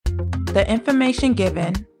The information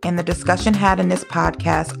given and the discussion had in this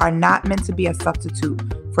podcast are not meant to be a substitute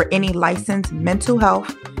for any licensed mental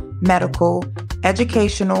health, medical,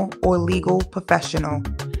 educational, or legal professional.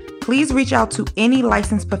 Please reach out to any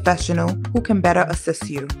licensed professional who can better assist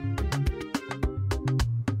you.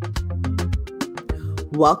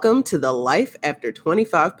 Welcome to the Life After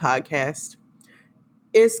 25 podcast.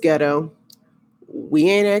 It's ghetto. We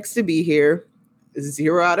ain't asked to be here.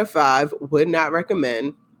 0 out of 5 would not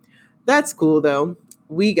recommend. That's cool though.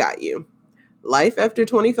 We got you. Life After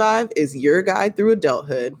 25 is your guide through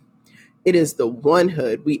adulthood. It is the one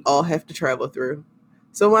hood we all have to travel through.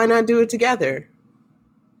 So why not do it together?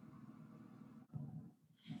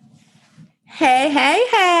 Hey, hey,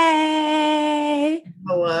 hey.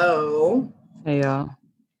 Hello. Hey, y'all.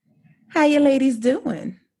 How you ladies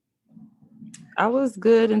doing? I was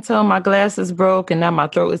good until my glasses broke and now my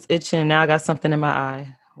throat is itching and now I got something in my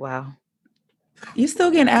eye. Wow. You still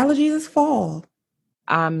getting allergies this fall?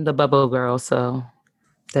 I'm the bubble girl, so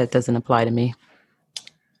that doesn't apply to me.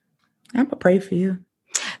 I'm gonna pray for you.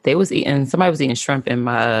 Somebody was eating shrimp in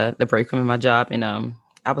the break room in my job, and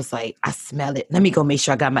I was like, I smell it. Let me go make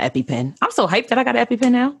sure I got my EpiPen. I'm so hyped that I got an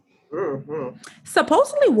EpiPen now. Mm-hmm.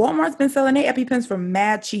 Supposedly Walmart's been selling their EpiPens for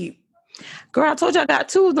mad cheap. Girl, I told you I got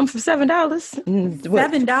 2 of them for $7.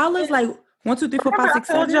 $7? Like 1, 2, 3, 4, 5, 6,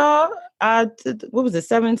 7? I told y'all, what was it?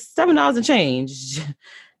 $7 and change.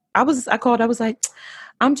 I called, I was like,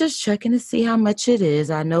 I'm just checking to see how much it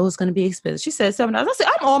is. I know it's going to be expensive. She said $7. I said,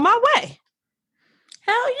 I'm on my way.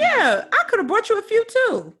 Hell yeah. I could have brought you a few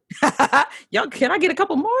too. Y'all, can I get a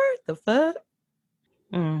couple more? The fuck?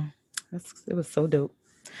 It was so dope.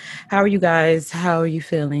 How are you guys? How are you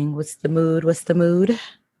feeling? What's the mood?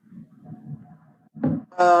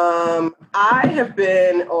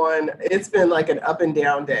 It's been like an up and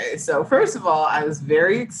down day. So first of all, I was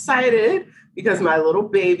very excited because my little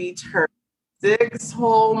baby turned 6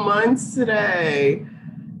 whole months today.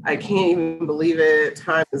 I can't even believe it.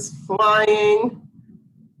 Time is flying.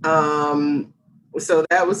 So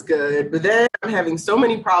that was good. But then I'm having so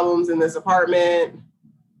many problems in this apartment.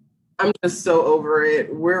 I'm just so over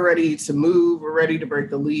it. We're ready to move. We're ready to break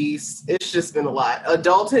the lease. It's just been a lot.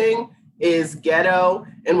 Adulting is ghetto.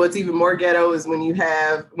 And what's even more ghetto is when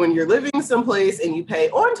you're living someplace and you pay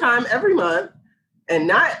on time every month and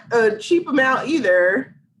not a cheap amount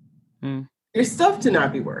either, your stuff to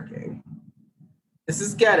not be working. This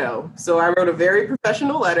is ghetto. So I wrote a very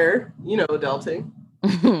professional letter, adulting.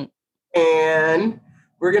 And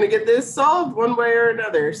we're going to get this solved one way or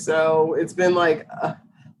another. So it's been like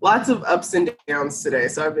lots of ups and downs today.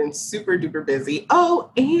 So I've been super duper busy.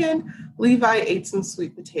 Oh, and Levi ate some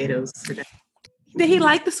sweet potatoes today. Did he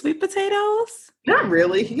like the sweet potatoes? Not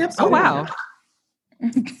really. He kept Oh, wow.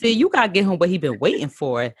 See, you got to get him what he been waiting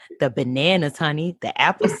for. The bananas, honey. The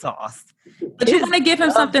applesauce. But you're going to give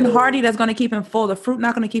him something hearty that's going to keep him full. The fruit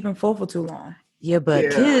not going to keep him full for too long. Yeah, but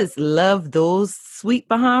kids love those sweet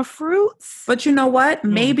behind fruits. But you know what?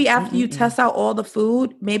 Maybe after you test out all the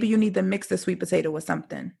food, maybe you need to mix the sweet potato with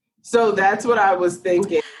something. So that's what I was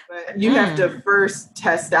thinking. But you have to first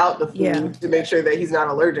test out the food to make sure that he's not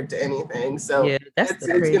allergic to anything. So it's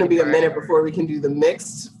going to be a minute before we can do the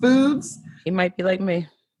mixed foods. He might be like me.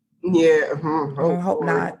 Yeah. I hope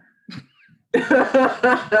not.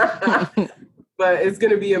 But it's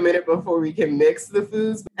going to be a minute before we can mix the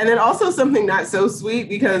foods. And then also something not so sweet,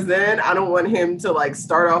 because then I don't want him to like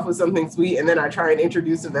start off with something sweet and then I try and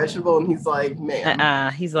introduce a vegetable and he's like,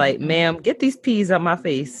 ma'am. He's like, ma'am, get these peas out my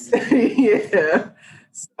face. Yeah.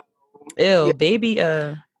 Ew, baby.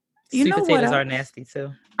 Sweet potatoes are nasty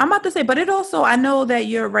too. I'm about to say, but it also, I know that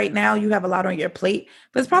right now you have a lot on your plate,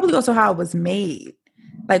 but it's probably also how it was made.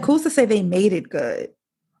 Like, who's to say they made it good?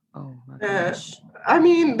 Oh my gosh. I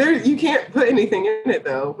mean, you can't put anything in it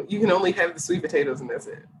though. You can only have the sweet potatoes and that's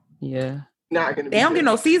it. Yeah. Not gonna be. They don't get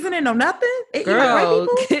no seasesoning, no nothing. Girl,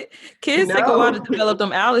 kids take a while to develop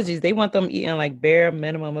them allergies. They want them eating like bare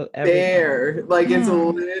minimum of everything. Like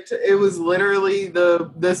it was literally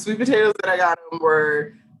the sweet potatoes that I got them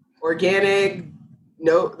were organic,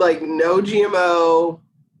 no GMO,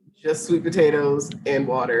 just sweet potatoes and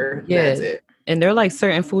water. Yeah. That's it. And they're like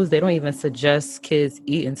certain foods they don't even suggest kids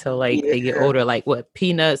eat until like they get older. Like what?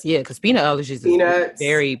 Peanuts. Yeah, because peanut allergies is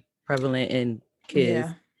very prevalent in kids.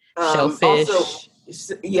 Yeah. Shellfish. Also,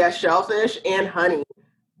 shellfish and honey.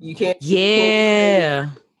 You can't.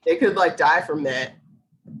 Yeah. They could like die from that.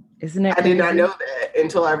 Isn't that crazy? I did not know that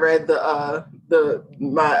until I read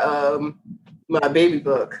my baby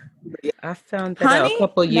book. Yeah. I found that out a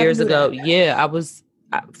couple years ago. Yeah, I was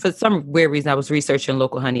for some weird reason I was researching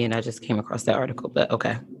local honey and I just came across that article. But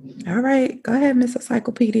okay. All right. Go ahead, Miss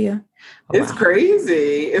Encyclopedia. Oh, It's wow.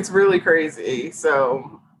 crazy. It's really crazy.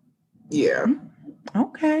 So, yeah.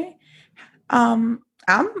 Okay. I'm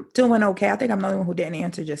doing okay. I think I'm the only one who didn't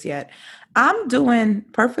answer just yet. I'm doing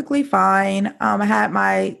perfectly fine. I had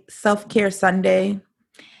my self-care Sunday.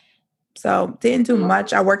 So didn't do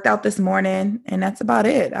much. I worked out this morning and that's about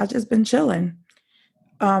it. I've just been chilling.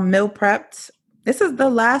 Meal prepped. This is the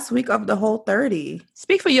last week of the whole 30.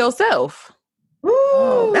 Speak for yourself.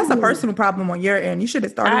 Oh, that's a Woo! personal problem on your end. You should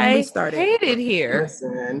have started when we I started. hate it here.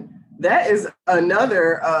 Listen, that is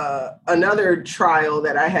another trial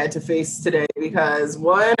that I had to face today because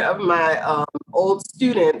one of my old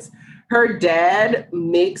students, her dad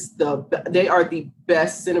makes they are the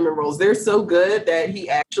best cinnamon rolls. They're so good that he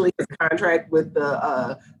actually has a contract with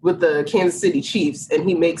the Kansas City Chiefs, and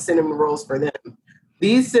he makes cinnamon rolls for them.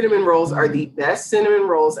 These cinnamon rolls are the best cinnamon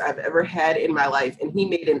rolls I've ever had in my life, and he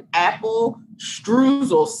made an apple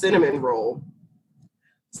streusel cinnamon roll.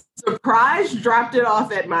 Surprise dropped it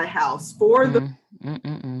off at my house for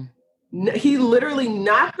he literally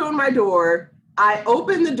knocked on my door. I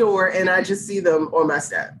opened the door and I just see them on my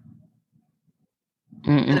step.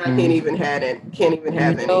 And I can't even have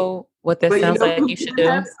any. Know what that sounds like you should do?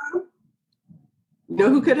 You know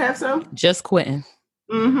who could have some? Just quitting.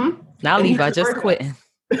 Mm-hmm. Now Levi just quitting.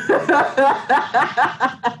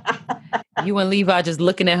 You and Levi just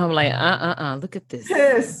looking at him like, look at this.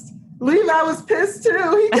 Pissed. Levi was pissed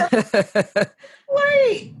too. He kept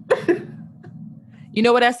wait. You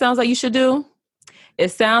know what that sounds like you should do? It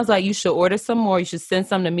sounds like you should order some more. You should send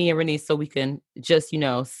some to me and Renee so we can just, see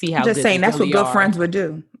how just good saying that's really what good are. friends would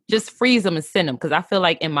do. Just freeze them and send them because I feel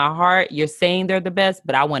like in my heart you're saying they're the best,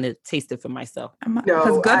 but I want to taste it for myself.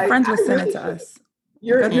 Because good friends would send it to us.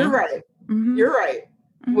 You're right. Mm-hmm. You're right.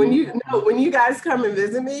 Mm-hmm. When you guys come and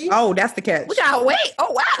visit me. Oh, that's the catch. We gotta wait.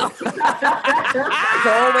 Oh wow. It's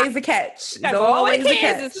always a catch. It's always a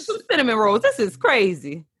catch. This is some cinnamon rolls. This is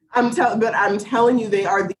crazy. I'm telling you, they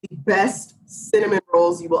are the best cinnamon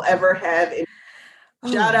rolls you will ever have.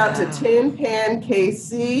 Shout out to Tin Pan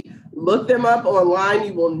KC. Look them up online.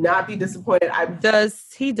 You will not be disappointed. Does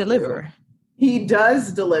he deliver? He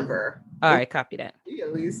does deliver. All right, copy that. He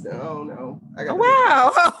at least, no.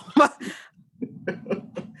 Wow.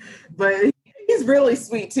 But he's really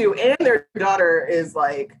sweet too. And their daughter is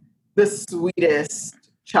like the sweetest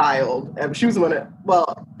child. She was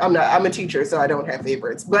I'm a teacher, so I don't have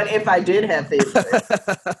favorites. But if I did have favorites,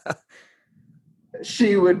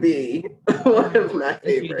 she would be one of my favorites.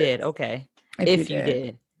 If you did, okay. If you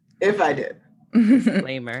did. If I did.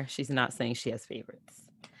 Disclaimer, she's not saying she has favorites.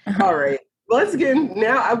 All right. Let's get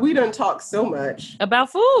now. We done talk so much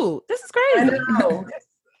about food. This is crazy. I know.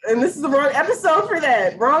 And this is the wrong episode for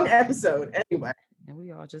that. Wrong episode. Anyway. And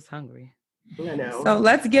we all just hungry. I know. So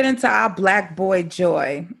let's get into our Black Boy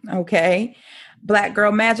Joy. Okay. Black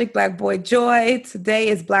Girl Magic, Black Boy Joy. Today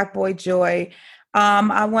is Black Boy Joy.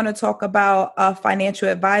 I want to talk about a financial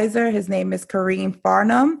advisor. His name is Kareem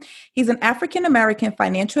Farnham. He's an African-American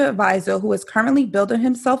financial advisor who is currently building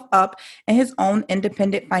himself up in his own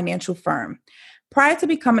independent financial firm. Prior to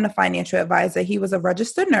becoming a financial advisor, he was a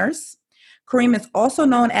registered nurse. Kareem is also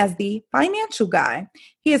known as the financial guy.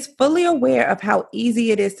 He is fully aware of how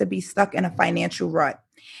easy it is to be stuck in a financial rut.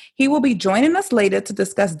 He will be joining us later to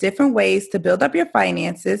discuss different ways to build up your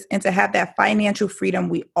finances and to have that financial freedom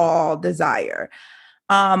we all desire.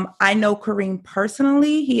 I know Kareem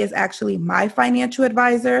personally. He is actually my financial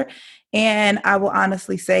advisor. And I will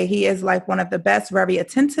honestly say he is like one of the best, very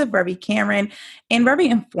attentive, very caring, and very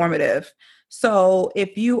informative. So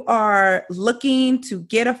if you are looking to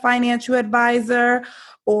get a financial advisor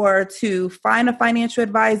or to find a financial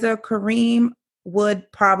advisor, Kareem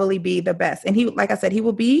would probably be the best. And he, like I said, he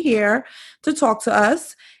will be here to talk to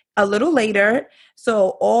us a little later.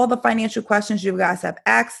 So all the financial questions you guys have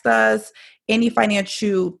asked us, any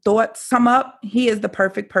financial thoughts come up, he is the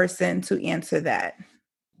perfect person to answer that.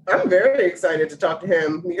 I'm very excited to talk to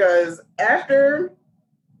him because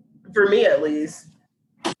for me at least,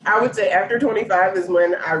 I would say after 25 is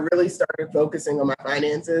when I really started focusing on my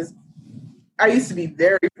finances. I used to be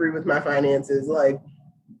very free with my finances. Like,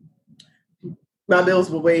 my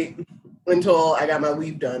bills will wait until I got my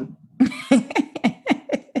weave done.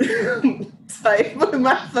 Type with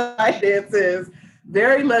my finances.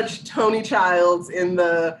 Very much Tony Childs in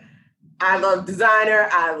the I love designer,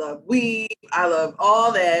 I love weave, I love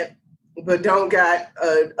all that, but don't got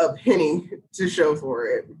a penny to show for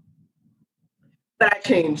it. But I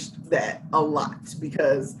changed that a lot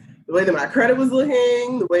because the way that my credit was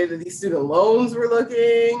looking, the way that these student loans were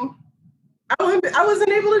looking, I wasn't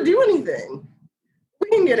able to do anything. We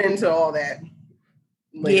can get into all that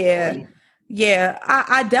later. Yeah,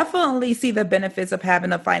 I definitely see the benefits of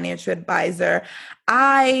having a financial advisor.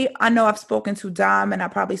 I know I've spoken to Dom and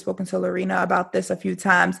I've probably spoken to Lorena about this a few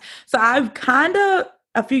times. So I've kind of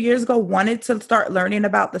a few years ago wanted to start learning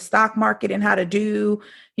about the stock market and how to do,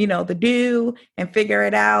 the do and figure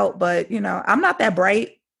it out. But, I'm not that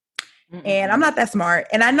bright and I'm not that smart.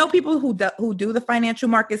 And I know people who do the financial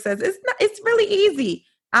market says it's really easy.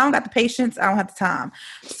 I don't got the patience. I don't have the time.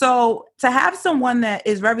 So to have someone that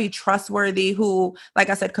is very trustworthy, who, like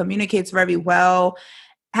I said, communicates very well,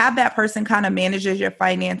 have that person kind of manages your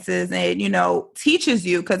finances and, teaches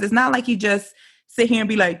you, because it's not like he just sit here and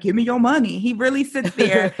be like, give me your money. He really sits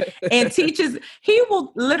there and teaches.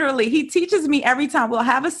 He teaches me every time. We'll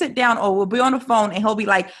have a sit down or we'll be on the phone and he'll be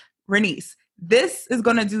like, Renice, this is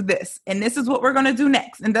going to do this. And this is what we're going to do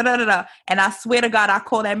next. And da-da-da-da. And I swear to God, I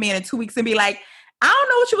call that man in 2 weeks and be like, I don't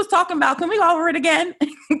know what you was talking about. Can we go over it again?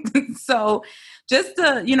 So just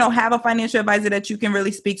to, have a financial advisor that you can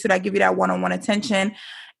really speak to, that give you that one-on-one attention,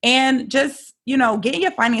 and just, get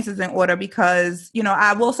your finances in order, because,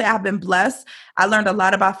 I will say I've been blessed. I learned a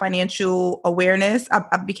lot about financial awareness.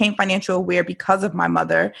 I became financial aware because of my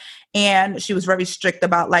mother, and she was very strict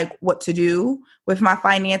about like what to do with my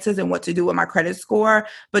finances and what to do with my credit score.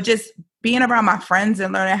 But just being around my friends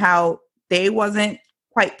and learning how they wasn't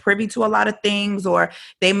quite privy to a lot of things, or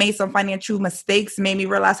they made some financial mistakes, made me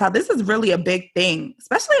realize how this is really a big thing,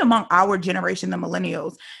 especially among our generation, the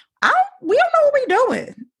millennials. We don't know what we're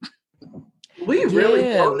doing. We really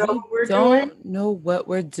don't know what we're doing. Don't know what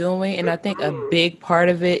we're doing. And I think a big part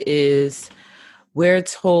of it is we're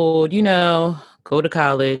told, go to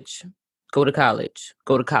college, go to college,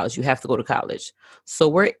 go to college. You have to go to college. So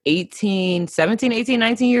we're 17, 18,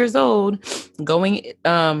 19 years old, going,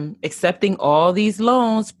 accepting all these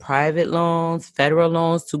loans, private loans, federal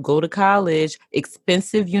loans to go to college,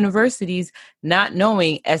 expensive universities, not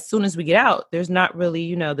knowing as soon as we get out, there's not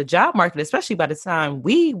really, the job market, especially by the time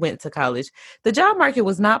we went to college, the job market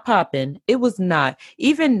was not popping. It was not.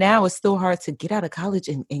 Even now, it's still hard to get out of college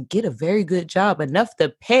and get a very good job, enough to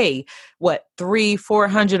pay,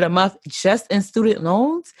 $300-400 a month just in student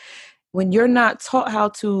loans. When you're not taught how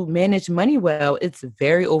to manage money well, it's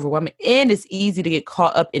very overwhelming. And it's easy to get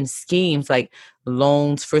caught up in schemes like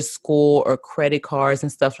loans for school or credit cards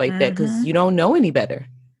and stuff like that, because you don't know any better.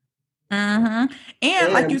 Mm-hmm.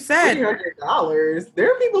 And like you said, $300.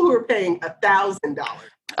 There are people who are paying $1,000.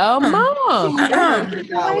 Oh, Mom,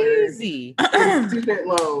 crazy student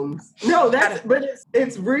loans. No, but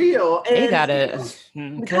it's real. And they gotta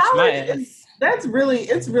catch my ass. It's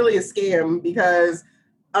really a scam, because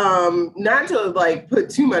not to like put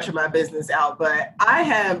too much of my business out, but I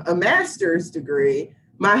have a master's degree.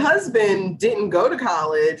 My husband didn't go to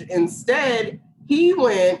college. Instead, he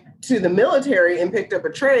went to the military and picked up a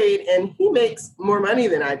trade, and he makes more money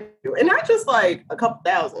than I do. And not just like a couple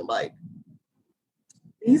thousand, like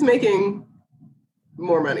he's making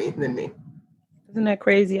more money than me. Isn't that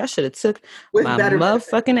crazy? I should have took my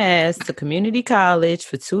motherfucking ass to community college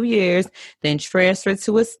for 2 years, then transferred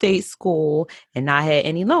to a state school, and not had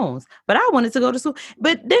any loans. But I wanted to go to school.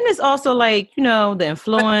 But then it's also like, the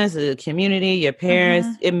influence, the community, your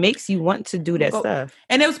parents, it makes you want to do that stuff.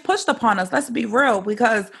 And it was pushed upon us. Let's be real,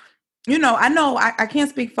 because I know I can't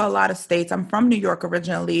speak for a lot of states. I'm from New York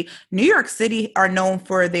originally. New York City are known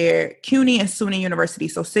for their CUNY and SUNY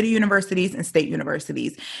universities, so city universities and state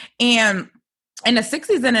universities. And in the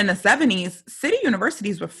 60s and in the 70s, city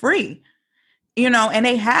universities were free, and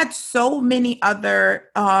they had so many other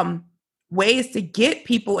ways to get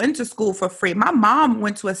people into school for free. My mom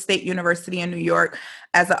went to a state university in New York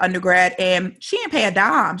as an undergrad, and she didn't pay a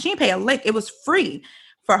dime. She didn't pay a lick. It was free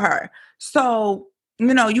for her. So,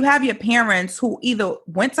 you have your parents who either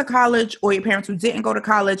went to college, or your parents who didn't go to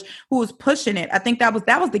college, who was pushing it. I think that was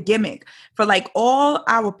the gimmick for like all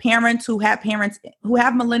our parents who have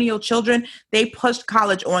millennial children. They pushed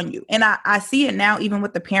college on you. And I see it now, even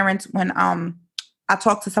with the parents, when I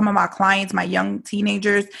talk to some of my clients, my young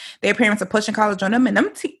teenagers, their parents are pushing college on them. And let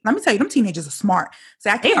me tell you, them teenagers are smart. So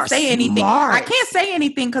I can't say anything. I can't say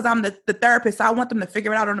anything because I'm the therapist. So I want them to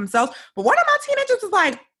figure it out on themselves. But one of my teenagers was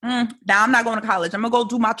like, now I'm not going to college. I'm going to go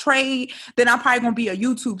do my trade. Then I'm probably going to be a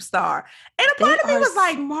YouTube star. And a part of me was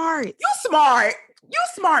like, you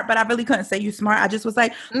smart. But I really couldn't say you smart. I just was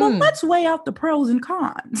like, well, let's weigh out the pros and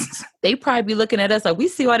cons. They probably be looking at us like, we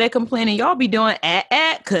see all that complaining. Y'all be doing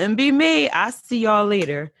couldn't be me. I see y'all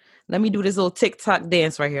later. Let me do this little TikTok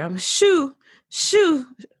dance right here. I'm shoo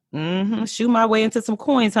my way into some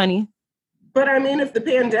coins, honey. But I mean, if the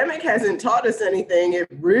pandemic hasn't taught us anything, it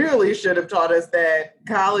really should have taught us that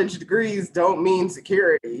college degrees don't mean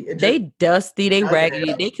security. They dusty, they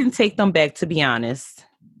raggedy. They can take them back, to be honest.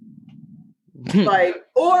 Like,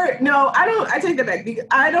 or no, I take that back.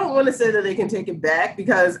 I don't want to say that they can take it back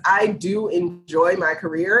because I do enjoy my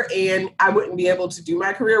career and I wouldn't be able to do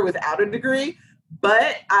my career without a degree.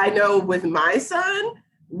 But I know with my son,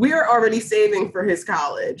 we're already saving for his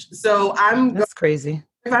college. So That's crazy.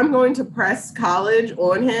 If I'm going to press college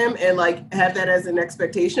on him and like have that as an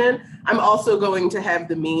expectation, I'm also going to have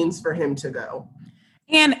the means for him to go.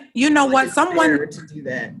 And you know what? Someone to do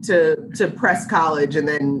that, to press college and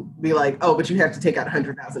then be like, oh, but you have to take out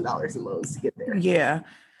 $100,000 in loans to get there. Yeah.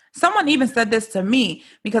 Someone even said this to me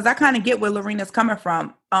because I kind of get where Lorena's coming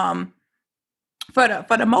from. For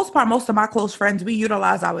the most part, most of my close friends, we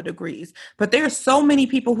utilize our degrees, but there's so many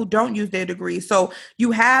people who don't use their degrees. So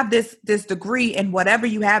you have this degree in whatever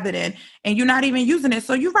you have it in, and you're not even using it.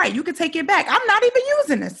 So you're right. You could take it back. I'm not even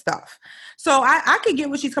using this stuff. So I could get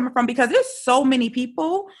where she's coming from because there's so many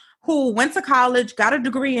people who went to college, got a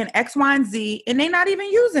degree in X, Y, and Z, and they're not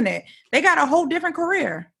even using it. They got a whole different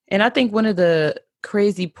career. And I think one of the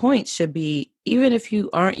crazy points should be, even if you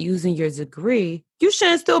aren't using your degree, you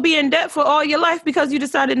shouldn't still be in debt for all your life because you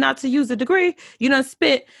decided not to use a degree. You done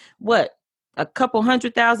spent, what, a couple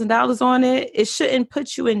 $100,000 on it? It shouldn't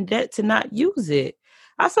put you in debt to not use it.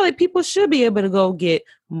 I feel like people should be able to go get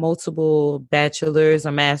multiple bachelor's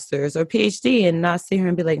or master's or PhD and not sit here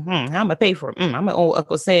and be like, I'm going to pay for it. I'm going to owe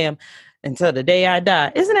Uncle Sam until the day I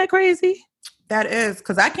die. Isn't that crazy? That is,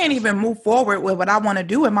 because I can't even move forward with what I want to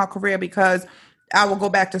do in my career because I will go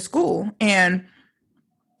back to school and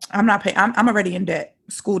I'm not paying. I'm already in debt,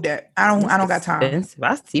 school debt. I don't got time.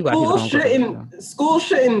 I see why school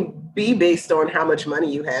shouldn't be based on how much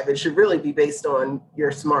money you have. It should really be based on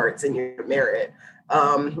your smarts and your merit.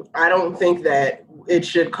 I don't think that it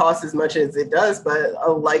should cost as much as it does,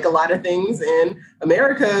 but like a lot of things in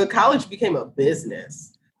America, college became a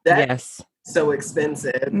business. That's so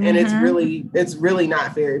expensive. Mm-hmm. And it's really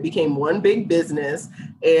not fair. It became one big business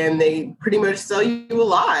and they pretty much sell you a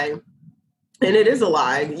lie. And it is a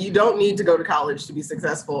lie. You don't need to go to college to be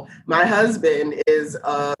successful. My husband is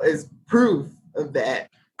proof of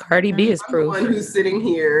that. Cardi B is proof. I'm the one who's sitting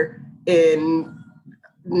here in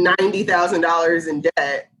 $90,000 in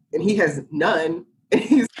debt, and he has none. And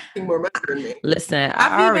he's making more money than me. Listen,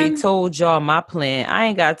 I already told y'all my plan. I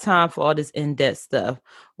ain't got time for all this in-debt stuff.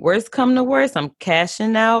 Worst come to worst, I'm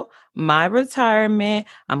cashing out my retirement.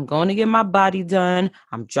 I'm going to get my body done.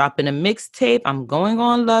 I'm dropping a mixtape. I'm going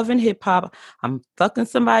on Love and Hip Hop. I'm fucking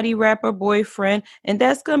somebody rapper boyfriend, and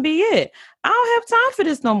that's gonna be it. I don't have time for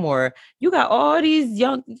this no more. You got all these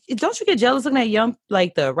young. Don't you get jealous looking at young,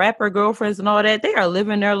 like the rapper girlfriends and all that? They are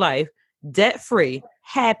living their life debt free,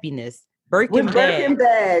 happiness. Birkin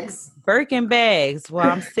bags. While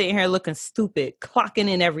I'm sitting here looking stupid, clocking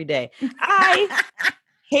in every day. I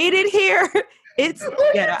hate it here. It's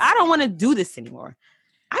ghetto. I don't want to do this anymore.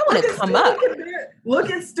 I want to come up.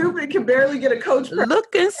 Looking stupid can barely get a coach.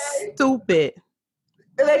 Looking stupid.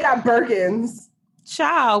 And they got Birkins.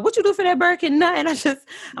 Child, what you do for that Birkin? Nothing.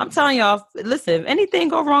 I'm telling y'all, listen, if anything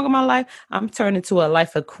go wrong in my life, I'm turning to a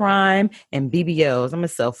life of crime and BBLs. I'm going to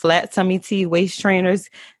sell flat tummy tea, waist trainers.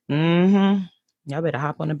 Y'all better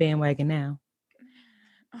hop on the bandwagon now.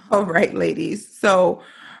 All right, ladies. So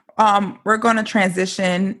we're going to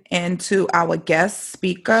transition into our guest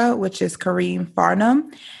speaker, which is Kareem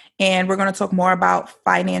Farnham. And we're going to talk more about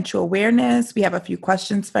financial awareness. We have a few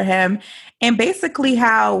questions for him and basically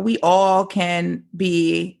how we all can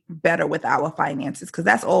be better with our finances. Because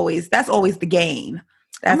that's always the game.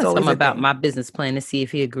 That's always about my business plan to see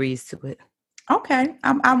if he agrees to it. Okay.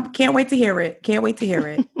 I can't wait to hear it.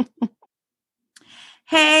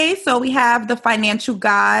 Hey, so we have the financial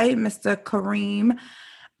guy, Mr. Kareem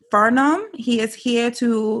Farnham. He is here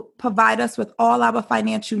to provide us with all our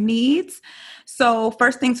financial needs. So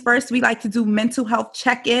first things first, we like to do mental health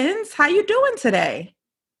check-ins. How you doing today?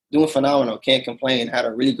 Doing phenomenal. Can't complain. Had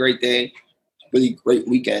a really great day, really great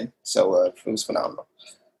weekend. So it was phenomenal.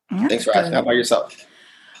 Thanks for asking. How about yourself?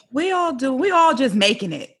 We all do. We all just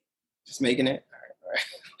making it. Just making it?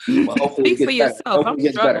 All right. Well, hopefully Speak for yourself. I'm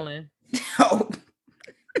struggling.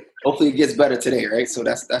 Hopefully it gets better today, right? So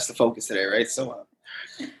that's the focus today, right? So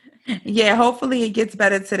yeah, hopefully it gets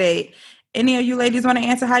better today. Any of you ladies want to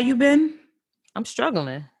answer how you been? I'm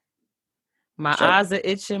struggling. My eyes are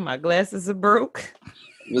itching. My glasses are broke.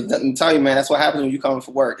 I'm telling you, man, that's what happens when you come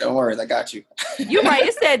for work. Don't worry, I got you. You're right.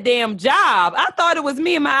 It's that damn job. I thought it was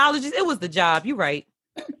me and my allergies. It was the job. You're right.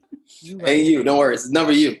 Hey, you. Don't worry. It's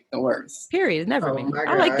never you. Don't worry. Period. It's never me.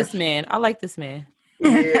 I like this man. Yeah. I like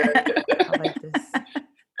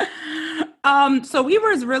this. So we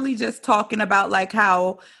were really just talking about like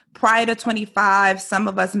how prior to 25, some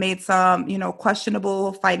of us made some,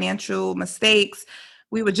 questionable financial mistakes.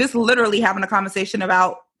 we were just literally having a conversation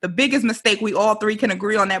about the biggest mistake we all three can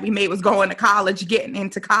agree on that we made was going to college, getting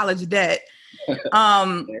into college debt.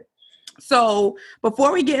 So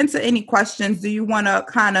before we get into any questions, do you want to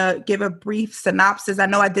kind of give a brief synopsis? I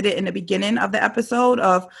know I did it in the beginning of the episode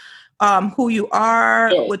of who you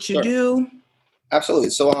are, what you do. Absolutely.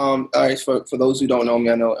 So, all right, for those who don't know me,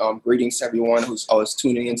 I know greetings to everyone who's always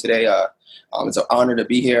tuning in today. It's an honor to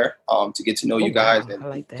be here to get to know you guys and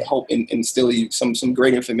like to hope instill you some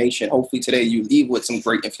great information. Hopefully today you leave with some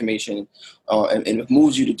great information and it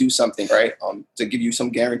moves you to do something, right? To give you some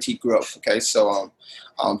guaranteed growth. Okay. So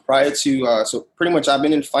prior to, so pretty much I've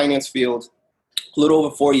been in the finance field a little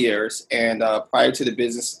over 4 years. And prior to the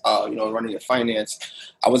business, running the finance,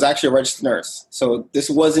 I was actually a registered nurse. So this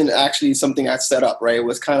wasn't actually something I set up, right? It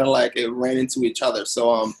was kind of like it ran into each other.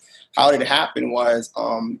 So how did it happen was,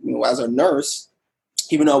 as a nurse,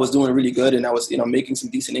 even though I was doing really good and I was, making some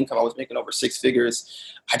decent income, I was making over 6 figures.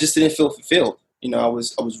 I just didn't feel fulfilled. I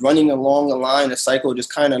was running along a line, a cycle,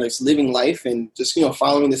 just kind of like living life and just,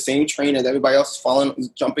 following the same train that everybody else is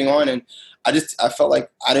jumping on. And I felt like,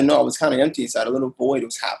 I didn't know, I was kind of empty inside, a little void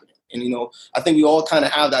was happening. And, I think we all kind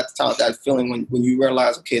of have that feeling when you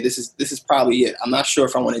realize, okay, this is probably it. I'm not sure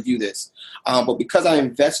if I want to do this. But because I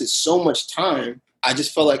invested so much time, I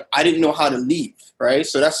just felt like I didn't know how to leave, right?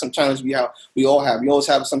 So that's sometimes we all have. We always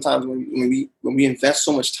have sometimes when we invest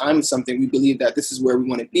so much time in something, we believe that this is where we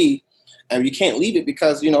want to be. And we can't leave it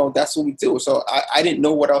because, that's what we do. So I didn't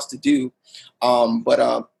know what else to do. But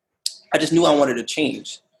I just knew I wanted to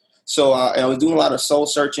change. So I was doing a lot of soul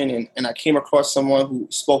searching and I came across someone who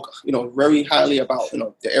spoke, very highly about,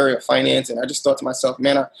 the area of finance. And I just thought to myself,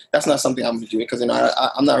 man, that's not something I'm going to do because,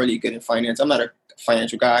 I'm not really good in finance. I'm not a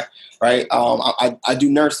financial guy, right? I do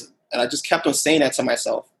nursing. And I just kept on saying that to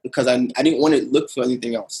myself because I didn't want to look for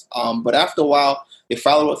anything else. But after a while, they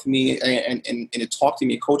followed up with me and it talked to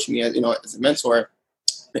me, coached me, as a mentor.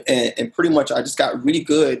 And pretty much I just got really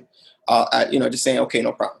good at, just saying, okay,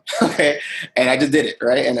 no problem. Okay. And I just did it.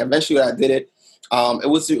 Right. And eventually I did it. It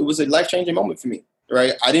was a life-changing moment for me.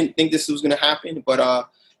 Right. I didn't think this was going to happen, but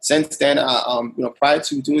since then, prior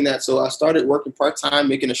to doing that, so I started working part-time,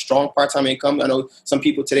 making a strong part-time income. I know some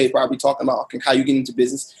people today probably talking about how you get into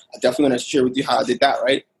business. I definitely want to share with you how I did that.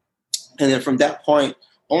 Right. And then from that point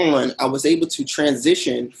on, I was able to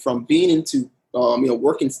transition from being into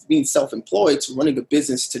working, being self-employed to running a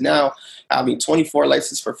business to now having 24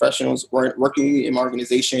 licensed professionals working in my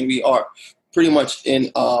organization. We are pretty much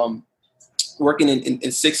working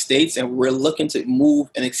in 6 states, and we're looking to move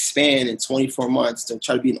and expand in 24 months to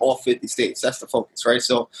try to be in all 50 states. That's the focus, right?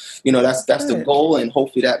 So, that's the goal, and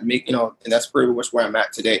hopefully that and that's pretty much where I'm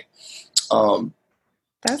at today.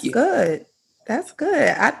 That's good. That's good.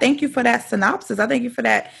 I thank you for that synopsis. I thank you for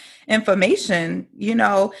that information.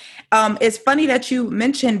 It's funny that you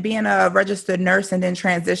mentioned being a registered nurse and then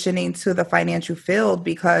transitioning to the financial field,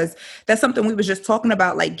 because that's something we was just talking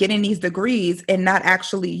about, like getting these degrees and not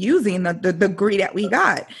actually using the degree that we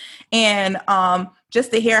got. And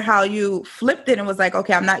just to hear how you flipped it and was like,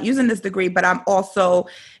 okay, I'm not using this degree, but I'm also,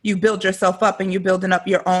 you build yourself up and you're building up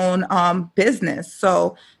your own business.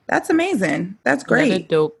 So that's amazing. That's great. Another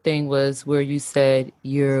dope thing was where you said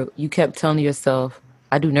you kept telling yourself,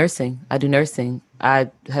 I do nursing.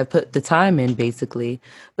 I have put the time in, basically.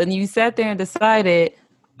 But you sat there and decided,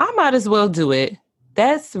 I might as well do it.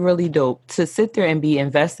 That's really dope, to sit there and be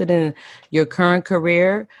invested in your current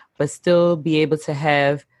career, but still be able to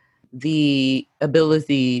have the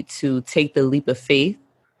ability to take the leap of faith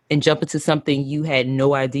and jump into something you had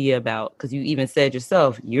no idea about. Because you even said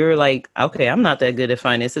yourself, you're like, okay, I'm not that good at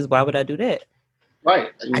finances. Why would I do that? Right.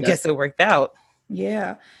 I guess it worked out.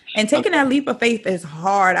 Yeah. And taking that leap of faith is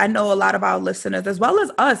hard. I know a lot of our listeners, as well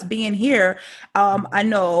as us being here, I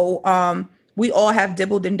know we all have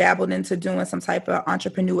dibbled and dabbled into doing some type of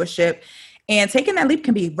entrepreneurship. And taking that leap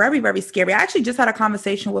can be very, very scary. I actually just had a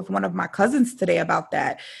conversation with one of my cousins today about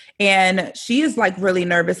that. And she is like really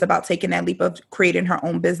nervous about taking that leap of creating her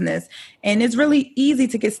own business. And it's really easy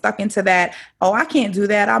to get stuck into that. Oh, I can't do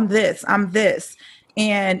that. I'm this.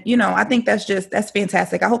 And, I think that's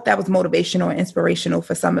fantastic. I hope that was motivational and inspirational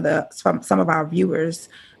for some of our viewers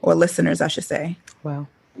or listeners, I should say. Wow.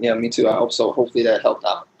 Yeah, me too. I hope so. Hopefully that helped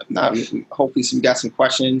out. If not, hopefully we got some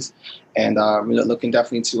questions, and looking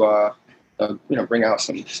definitely to bring out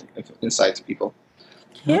some insight to people.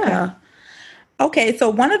 Yeah. Okay, so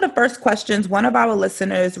one of the first questions, one of our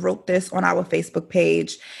listeners wrote this on our Facebook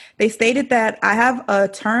page. They stated that I have a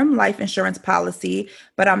term life insurance policy,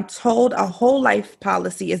 but I'm told a whole life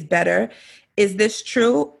policy is better. Is this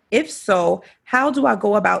true? If so, how do I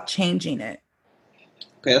go about changing it?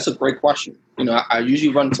 Okay, that's a great question. I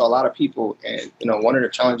usually run into a lot of people, and one of the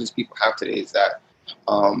challenges people have today is that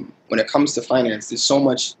when it comes to finance, there's so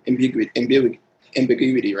much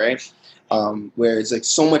ambiguity, right? Where it's like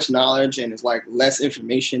so much knowledge and it's like less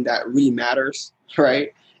information that really matters,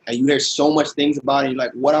 right? And you hear so much things about it, you're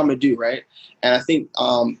like, what I'm gonna do, right? And I think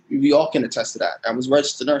we all can attest to that. I was a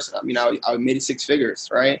registered nurse. I mean, I made 6 figures,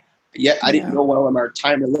 right? Yet I didn't know what my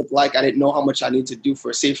retirement looked like. I didn't know how much I need to do for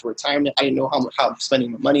a safe retirement. I didn't know how I'm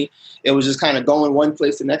spending my money. It was just kind of going one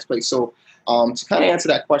place to the next place. So to kind of answer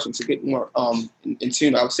that question, to get more in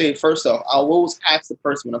tune, I would say first off, I'll always ask the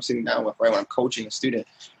person when I'm sitting down with, right, when I'm coaching a student,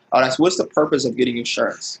 I'll ask, what's the purpose of getting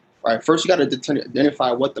insurance, right? First, you got to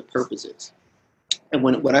identify what the purpose is. And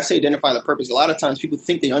when I say identify the purpose, a lot of times people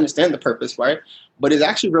think they understand the purpose, right? But it's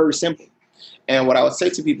actually very simple. And what I would say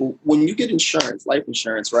to people, when you get insurance, life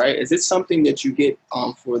insurance, right, is it something that you get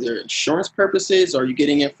for their insurance purposes, or are you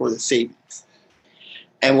getting it for the savings?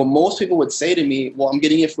 And what most people would say to me, well, I'm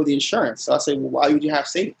getting it for the insurance. So I say, well, why would you have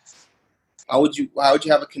savings? Why would you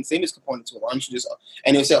have a savings component to it? Why don't you just,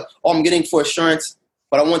 and they'll say, oh, I'm getting for insurance,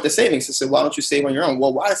 but I want the savings. I said, why don't you save on your own?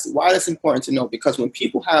 Well, why is it important to know? Because when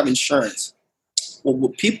people have insurance,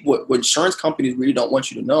 what insurance companies really don't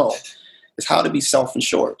want you to know is how to be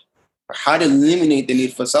self-insured, or how to eliminate the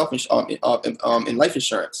need for in life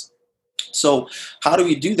insurance. So how do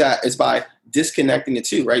we do that is by disconnecting the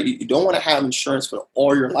two, right? You don't want to have insurance for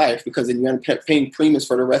all your life, because then you end up paying premiums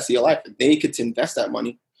for the rest of your life. If they get to invest that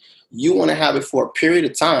money, you want to have it for a period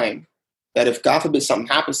of time that if God forbid something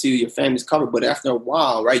happens to you, your family's covered. But after a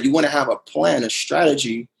while, right, you want to have a plan, a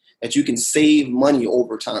strategy that you can save money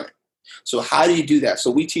over time. So how do you do that?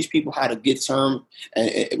 So we teach people how to get term, and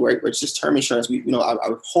it's just term insurance. I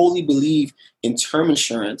wholly believe in term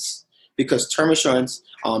insurance, because term insurance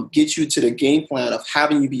gets you to the game plan of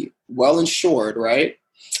having you be well insured, right?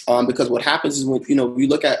 Because what happens is when you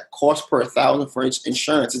look at cost per 1,000 for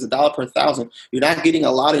insurance, it's $1 per 1,000. You're not getting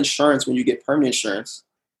a lot of insurance when you get permanent insurance,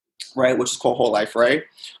 right? Which is called whole life, right?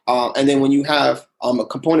 And then when you have a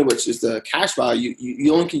component which is the cash value,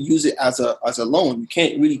 you only can use it as a loan. You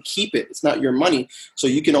can't really keep it. It's not your money, so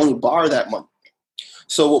you can only borrow that money.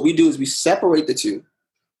 So what we do is we separate the two,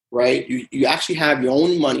 right? You actually have your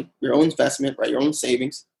own money, your own investment, right? Your own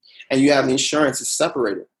savings, and you have the insurance is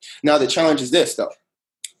separated. Now the challenge is this, though.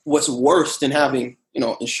 What's worse than having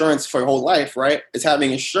insurance for your whole life, right, is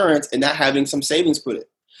having insurance and not having some savings put in.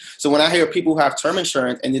 So when I hear people who have term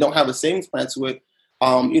insurance and they don't have a savings plan to it,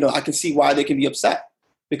 I can see why they can be upset.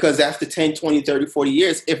 Because after 10, 20, 30, 40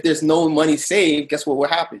 years, if there's no money saved, guess what will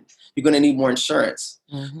happen? You're going to need more insurance.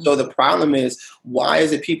 Mm-hmm. So the problem is, why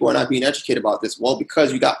is it people are not being educated about this? Well,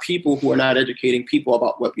 because you got people who are not educating people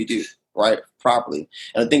about what we do, right, properly.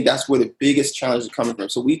 And I think that's where the biggest challenge is coming from.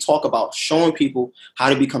 So we talk about showing people how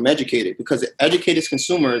to become educated, because the educated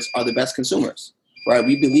consumers are the best consumers. Right,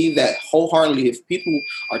 we believe that wholeheartedly. If people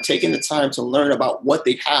are taking the time to learn about what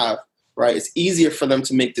they have, right, it's easier for them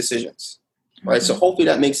to make decisions, right? Mm-hmm. So hopefully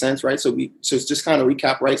that makes sense, right? So it's just kind of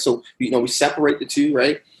recap, right? So we separate the two,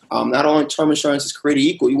 right? Not all term insurance is created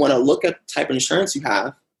equal. You want to look at the type of insurance you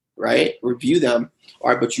have, right? Review them,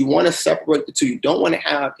 all right? But you want to separate the two. You don't want to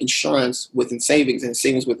have insurance within savings and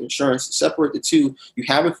savings with insurance. Separate the two. You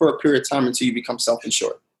have it for a period of time until you become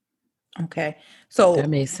self-insured. Okay. So that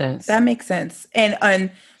makes sense. That makes sense.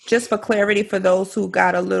 And just for clarity, for those who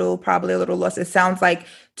got probably a little lost, it sounds like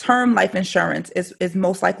term life insurance is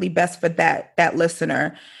most likely best for that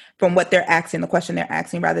listener, from what they're asking, the question they're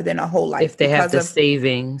asking, rather than a whole life. If they have the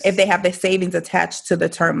savings. If they have the savings attached to the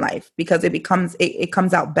term life, because it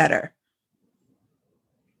comes out better.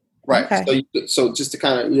 Right. Okay. So just to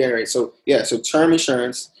kind of reiterate, so term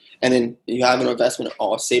insurance, and then you have an investment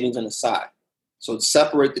or savings on the side. So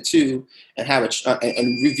separate the two and have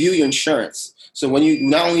and review your insurance. So when you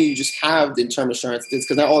not only you just have the term insurance,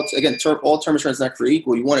 because all term insurance is not created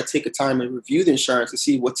equal. You want to take a time and review the insurance to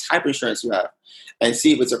see what type of insurance you have, and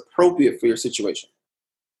see if it's appropriate for your situation.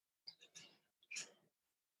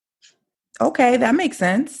 Okay, that makes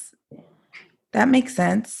sense.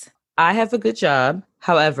 I have a good job.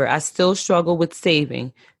 However, I still struggle with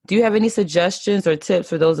saving. Do you have any suggestions or tips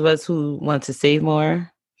for those of us who want to save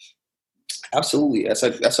more? Absolutely.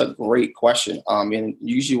 That's a great question. And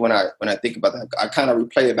usually when I think about that, I kind of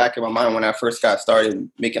replay it back in my mind when I first got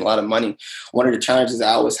started making a lot of money. One of the challenges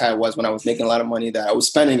I always had was when I was making a lot of money that I was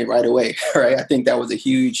spending it right away. Right. I think that was a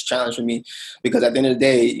huge challenge for me, because at the end of the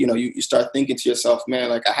day, you start thinking to yourself, man,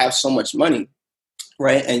 like I have so much money.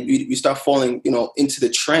 Right. And you start falling, into the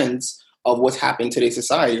trends of what's happening in today's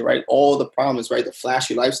society, right? All the problems, right? The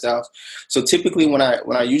flashy lifestyles. So typically when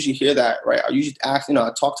I usually hear that, right, I usually ask,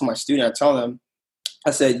 I talk to my student, I tell them,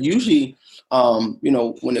 I said, usually,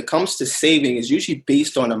 when it comes to saving, it's usually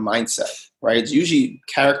based on a mindset, right? It's usually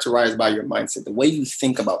characterized by your mindset, the way you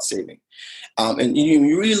think about saving. And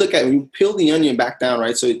you really look at, when you peel the onion back down,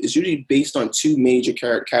 right? So it's usually based on two major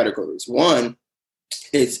categories. One,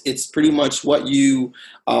 it's pretty much what your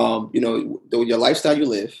lifestyle you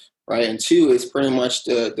live, right? And two is pretty much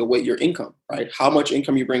the way your income, right? How much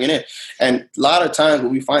income you're bringing in. And a lot of times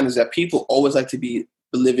what we find is that people always like to be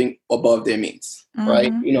living above their means,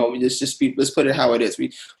 right? Let's put it how it is.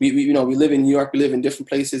 We live in New York, we live in different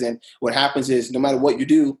places. And what happens is no matter what you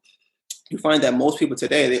do, you find that most people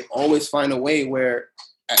today, they always find a way where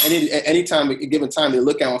at any time, a given time, they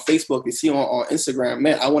look at on Facebook, they see on Instagram,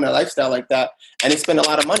 man, I want a lifestyle like that. And they spend a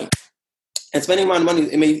lot of money. And spending a lot of money,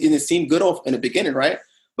 it seem good off in the beginning, right?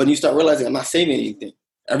 But you start realizing I'm not saving anything.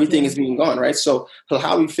 Everything is being gone, right? So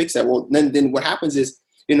how do we fix that? Well, then what happens is,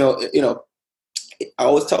 I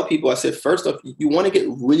always tell people, I said, first off, you want to get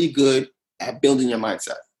really good at building your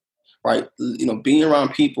mindset. Right, being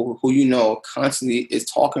around people who constantly is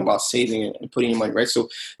talking about saving and putting your money, right? So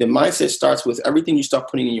the mindset starts with everything you start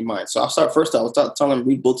putting in your mind. So I'll start telling them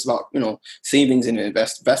read books about savings and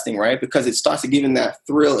investing, right? Because it starts to give them that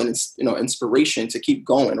thrill and inspiration to keep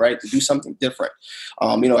going, right? To do something different.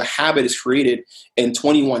 A habit is created in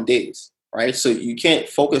 21 days. Right. So you can't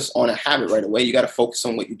focus on a habit right away. You got to focus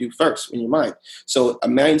on what you do first in your mind. So a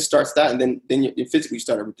mind starts that, and then you physically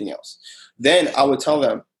start everything else. Then I would tell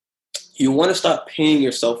them, you want to start paying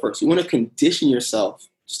yourself first. You want to condition yourself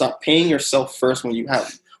to start paying yourself first when you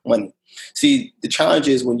have money. See, the challenge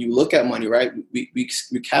is when you look at money, right? We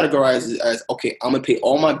categorize it as, okay, I'm going to pay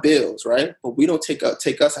all my bills, right? But we don't take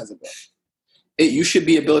us as a bill. You should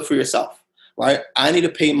be a bill for yourself, right? I need to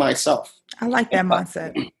pay myself. I like that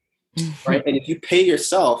mindset. Right? And if you pay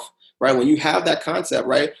yourself, right, when you have that concept,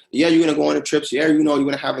 right, yeah, you're going to go on the trips. Yeah, you're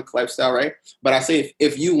going to have a lifestyle, right? But I say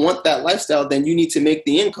if you want that lifestyle, then you need to make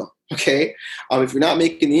the income. Okay. If you're not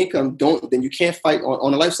making the income, then you can't fight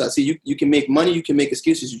on a lifestyle. See, you can make money, you can make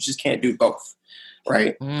excuses. You just can't do both.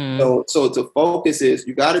 Right. So the focus is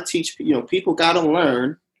you got to teach, people got to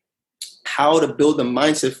learn how to build a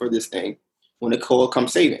mindset for this thing when it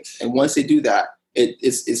comes savings. And once they do that,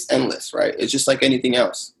 it's endless, right? It's just like anything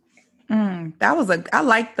else. I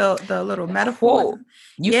like the little metaphor.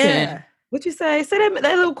 You can. What you say? Say that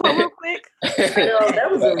little quote real quick. That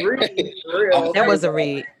was a read. That was a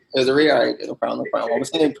read. It was a read. All right, no problem. I was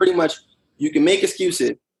saying pretty much you can make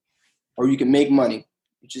excuses or you can make money.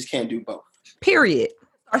 You just can't do both. Period.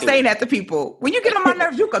 Or saying that to people. When you get on my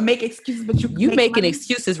nerves, you can make excuses, but you making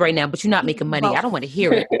excuses right now, but you're not making money. I don't want to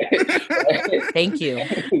hear it. Thank you.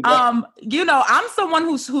 I'm someone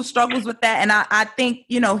who struggles with that. And I think,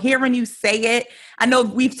 hearing you say it, I know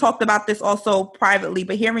we've talked about this also privately,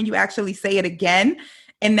 but hearing you actually say it again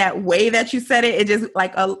in that way that you said it, it just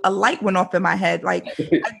like a light went off in my head. Like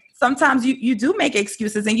sometimes you do make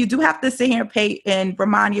excuses and you do have to sit here and pay and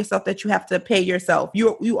remind yourself that you have to pay yourself.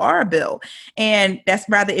 You are a bill. And that's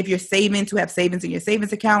rather if you're saving to have savings in your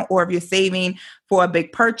savings account, or if you're saving for a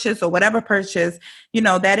big purchase or whatever purchase,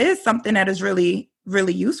 that is something that is really,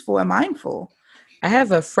 really useful and mindful. I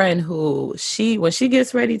have a friend who when she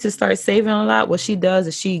gets ready to start saving a lot, what she does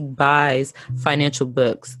is she buys financial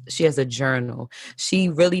books. She has a journal. She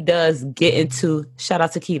really does get into, shout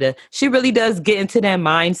out to Keita. She really does get into that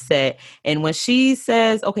mindset. And when she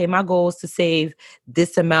says, okay, my goal is to save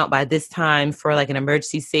this amount by this time for like an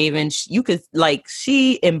emergency savings,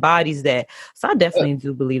 she embodies that. So I definitely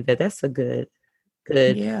do believe that that's a good.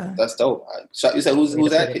 Yeah. That's dope. You said who's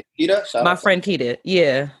that? Keita? My friend Keita.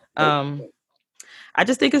 Yeah. I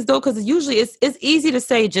just think it's dope because usually it's easy to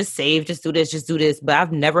say, just save, just do this. But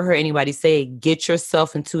I've never heard anybody say, get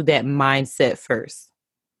yourself into that mindset first.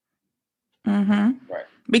 Mm-hmm. Right.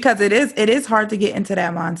 Because it is hard to get into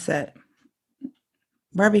that mindset.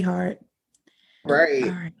 Very hard. Right. All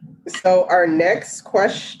right. So our next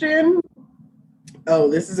question. Oh,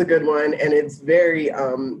 this is a good one. And it's very,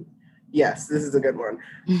 yes, this is a good one.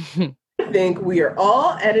 I think we are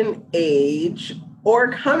all at an age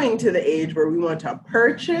or coming to the age where we want to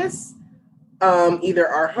purchase either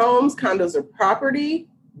our homes, condos, or property.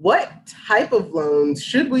 What type of loans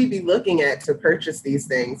should we be looking at to purchase these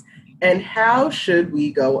things? And how should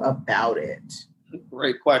we go about it?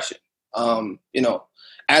 Great question.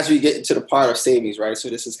 As we get into the part of savings, right? So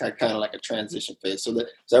this is kind of like a transition phase. So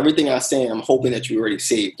everything I'm saying, I'm hoping that you already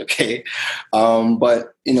saved, okay?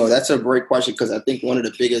 But, that's a great question because I think one of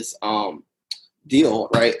the biggest deal,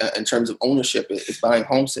 right? In terms of ownership, is buying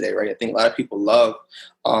homes today, right? I think a lot of people love,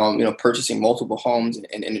 purchasing multiple homes,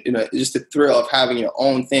 and just the thrill of having your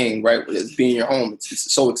own thing, right? It's being your home.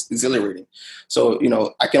 It's so exhilarating. So,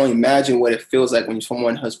 I can only imagine what it feels like when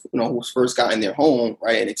someone has, who's first gotten their home,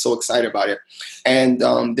 right? And it's so excited about it. And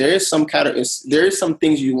there is some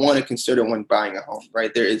things you want to consider when buying a home,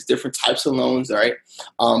 right? There is different types of loans, right?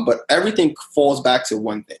 But everything falls back to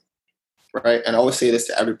one thing. Right. And I always say this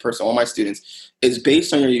to every person, all my students, is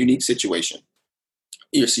based on your unique situation,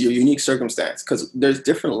 your unique circumstance, because there's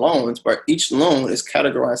different loans, but each loan is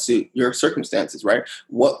categorized to your circumstances, right?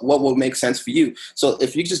 What will make sense for you? So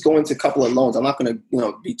if you just go into a couple of loans, I'm not going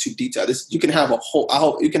to be too detailed. You can have a whole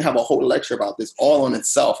lecture about this all on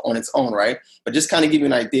its own, right? But just kind of give you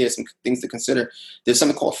an idea, some things to consider. There's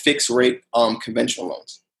something called fixed rate conventional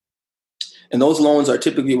loans. And those loans are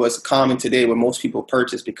typically what's common today where most people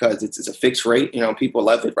purchase because it's a fixed rate. People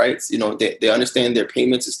love it, right? They understand their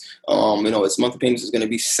payments its monthly payments is going to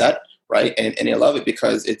be set, right? And they love it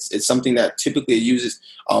because it's something that typically uses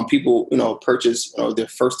people, purchase, their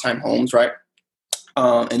first time homes, right?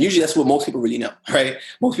 And usually that's what most people really know, right?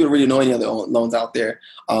 Most people really know any other loans out there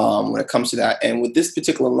when it comes to that. And with this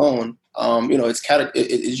particular loan,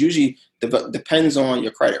 it's usually depends on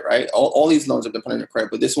your credit, right? All these loans are dependent on your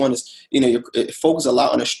credit, but this one is, it focuses a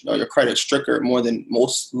lot on your credit stricter more than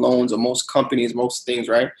most loans or most companies, most things,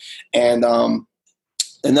 right? And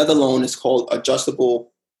another loan is called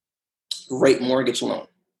adjustable rate mortgage loan,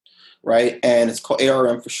 right? And it's called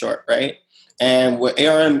ARM for short, right? And what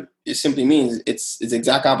ARM simply means, it's the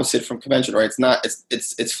exact opposite from conventional, right?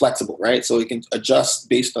 It's flexible, right? So it can adjust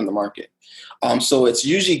based on the market. So it's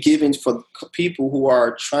usually given for people who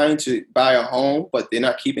are trying to buy a home, but they're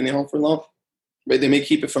not keeping their home for long, right? They may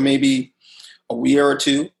keep it for maybe a year or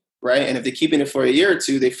two, right? And if they're keeping it for a year or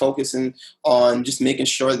two, they focusing on just making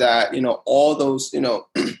sure that, all those,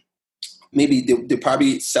 maybe they're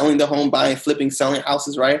probably selling the home, buying, flipping, selling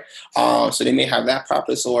houses, right? So they may have that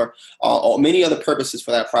purpose or many other purposes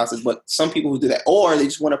for that process. But some people who do that, or they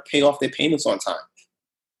just want to pay off their payments on time,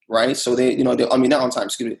 right? So not on time,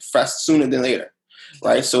 fast, sooner than later,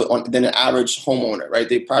 right? So than an average homeowner, right?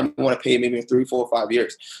 They probably want to pay maybe in 3, 4, or 5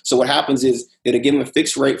 years. So what happens is they give them a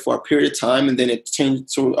fixed rate for a period of time, and then it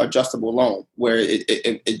changes to adjustable loan where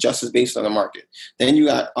it adjusts based on the market. Then you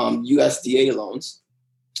got USDA loans.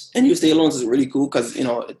 And USDA loans is really cool because, you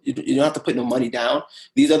don't have to put no money down.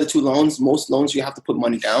 These other two loans, most loans you have to put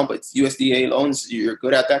money down, but USDA loans, you're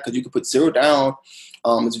good at that because you can put zero down.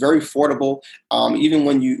 It's very affordable. Even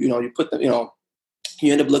when you put the,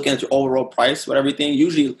 you end up looking at your overall price with everything.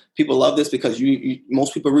 Usually people love this because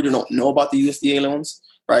most people really don't know about the USDA loans,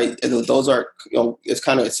 right? And those are, it's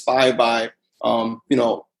kind of inspired by,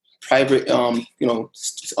 private,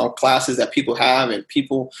 classes that people have and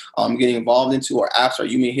people getting involved into, or apps, or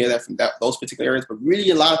you may hear that from those particular areas. But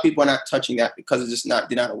really, a lot of people are not touching that because they're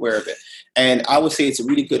not aware of it. And I would say it's a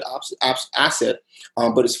really good asset,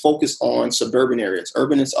 but it's focused on suburban areas.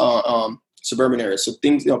 Urban is suburban areas. So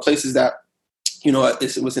things, places that,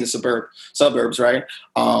 it was in the suburbs, right?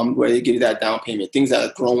 Where they give you that down payment, things that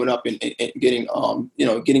are growing up and getting,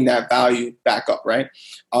 getting that value back up, right?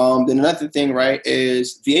 Then another thing, right,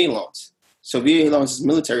 is VA loans. So VA loans is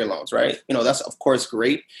military loans, right? That's of course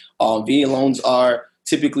great. VA loans are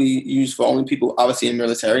typically used for only people obviously in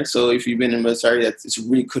military. So if you've been in the military, it's a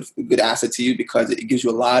really good asset to you because it gives you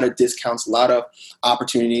a lot of discounts, a lot of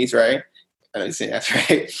opportunities, right? I say that's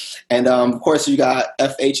right. And of course, you got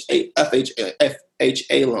FHA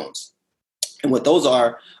loans. And what those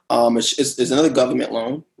are is another government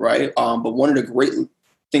loan, right? But one of the great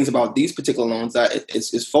things about these particular loans that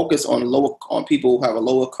it's focused on people who have a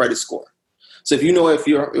lower credit score. So if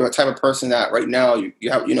you're a type of person that right now you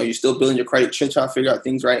have, you're still building your credit, trying to figure out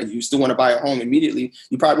things, right, and you still want to buy a home immediately,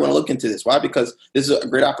 you probably want to look into this. Why? Because this is a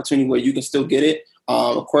great opportunity where you can still get it.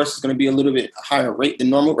 Of course, it's going to be a little bit higher rate than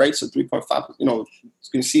normal rate, so 3.5. You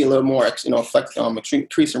can see a little more,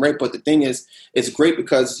 increase in rate. But the thing is, it's great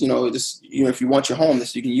because if you want your home,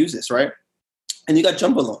 you can use this, right? And you got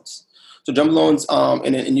jumbo loans. So jumbo loans,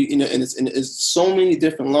 and it's so many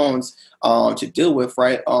different loans to deal with,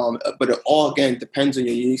 right? But it all again depends on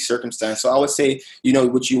your unique circumstance. So I would say,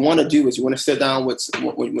 what you want to do is you want to sit down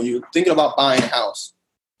when you're thinking about buying a house.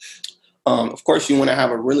 Of course, you want to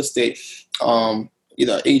have a real estate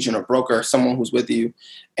either agent or broker, or someone who's with you,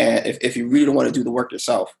 and if you really don't want to do the work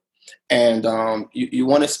yourself, and you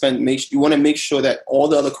want to make sure that all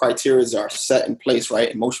the other criteria are set in place, right,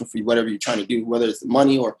 in motion for you, whatever you're trying to do, whether it's the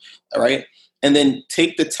money or right, and then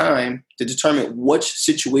take the time to determine which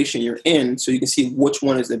situation you're in, so you can see which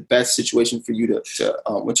one is the best situation for you to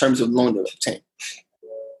in terms of loan to obtain.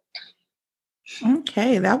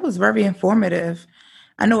 Okay, that was very informative.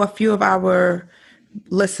 I know a few of our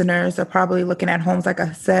listeners are probably looking at homes. Like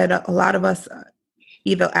I said, a lot of us,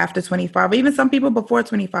 either after 25, or even some people before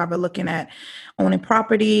 25, are looking at owning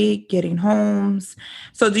property, getting homes.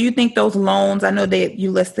 So do you think those loans, I know that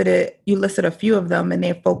you listed a few of them and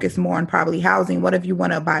they're focused more on probably housing. What if you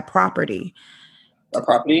want to buy property? A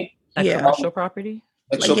property, Like Yeah. commercial property?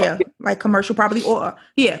 like Like, so, yeah, like commercial property or,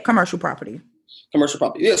 yeah, commercial property. commercial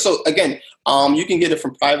property. Yeah. So again, you can get it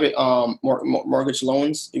from private mortgage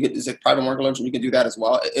loans. You get like private mortgage loans, and you can do that as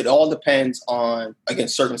well. It all depends on, again,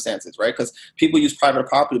 circumstances, right? Because people use private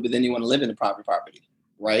property, but then you want to live in the private property,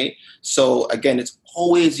 right? So again, it's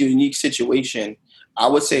always a unique situation. I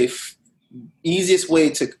would say easiest way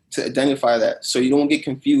to identify that, so you don't get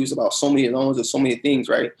confused about so many loans or so many things,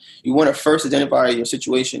 right? You want to first identify your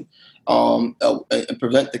situation, and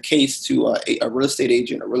present the case to a real estate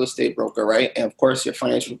agent, a real estate broker, right? And of course, your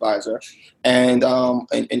financial advisor, and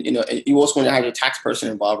you know, and you also want to have your tax person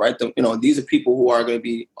involved, right? You know, these are people who are going to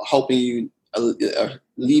be helping you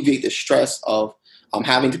alleviate the stress of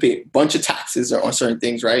having to pay a bunch of taxes on certain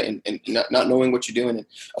things, right? And not knowing what you're doing. And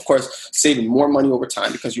of course, saving more money over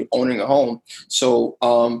time because you're owning a home. So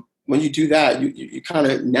when you do that, you kind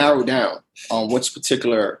of narrow down which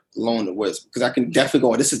particular loan it was. Because I can definitely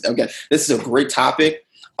go on. This is a great topic.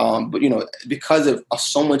 But, you know, because of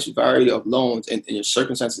so much variety of loans and your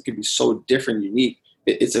circumstances can be so different and unique,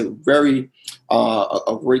 it's a very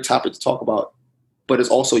a great topic to talk about, but it's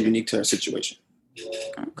also unique to our situation.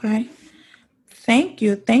 Okay. Thank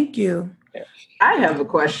you. Thank you. I have a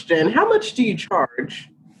question. How much do you charge?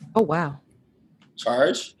 Oh, wow.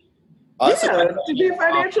 Charge? To be a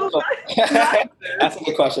financial advisor. That's a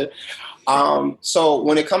good question. So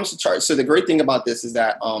when it comes to charge, so the great thing about this is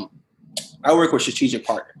that I work with strategic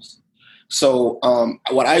partners. So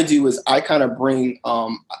what I do is I kind of bring,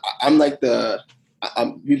 I'm like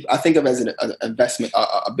I think of it as an investment,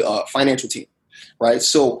 a financial team. Right.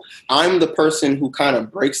 So I'm the person who kind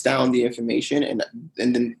of breaks down the information. And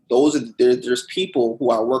then there's people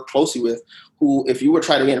who I work closely with who, if you were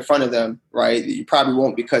trying to get in front of them, right, you probably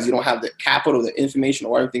won't because you don't have the capital, the information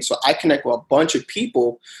or everything. So I connect with a bunch of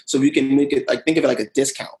people so we can make it like, think of it like a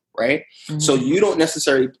discount. Right. Mm-hmm. So you don't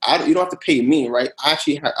necessarily, you don't have to pay me. Right. I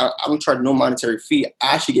don't charge no monetary fee.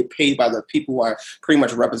 I actually get paid by the people who I pretty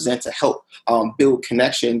much represent to help build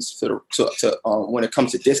connections to when it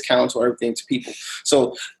comes to discounts or everything to people.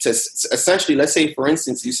 So to essentially, let's say, for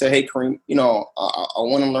instance, you say, hey, Kareem, you know, I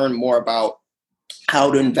want to learn more about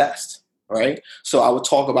how to invest. Right. So I would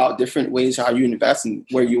talk about different ways how you invest and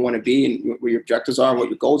where you want to be and where your objectives are, what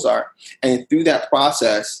your goals are. And through that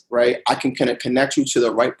process, right, I can kind of connect you to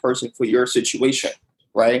the right person for your situation.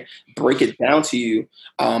 Right. Break it down to you.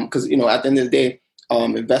 Because, you know, at the end of the day,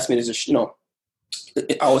 investment is, you know,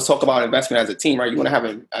 I always talk about investment as a team, right? You want to have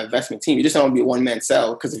an investment team. You just don't want to be a one-man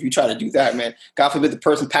cell because if you try to do that, man, God forbid the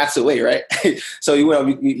person passes away, right? So you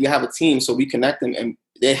have a team, so we connect them and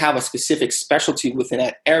they have a specific specialty within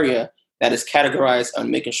that area that is categorized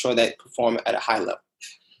on making sure that perform at a high level.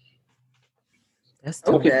 That's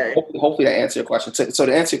okay. Hopefully that answers your question. So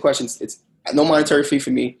to answer your question, it's no monetary fee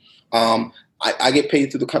for me. I get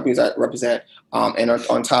paid through the companies I represent, and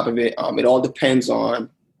on top of it, it all depends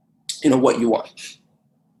on, you know, what you want,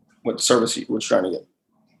 what service you're trying to get.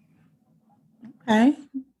 Okay,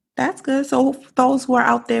 that's good. So those who are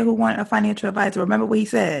out there who want a financial advisor, remember what he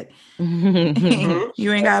said.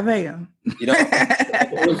 You ain't gotta pay him. You know,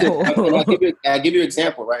 I'll give you an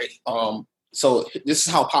example, right? So this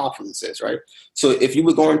is how powerful this is, right? So if you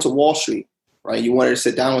were going to Wall Street, right, you wanted to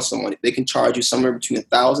sit down with someone, they can charge you somewhere between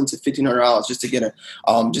 $1,000 to $1,500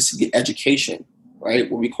 just to get education, right?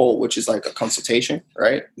 Which is like a consultation,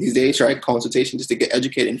 right? These days, right? Consultation just to get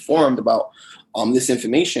educated, informed about this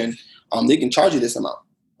information. They can charge you this amount,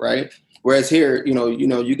 right? Whereas here, you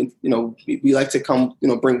can, we like to come,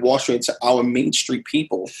 bring Wall Street to our Main Street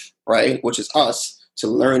people, right? Which is us, to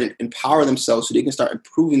learn and empower themselves so they can start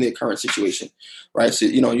improving their current situation, right? So,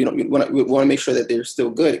 we want to make sure that they're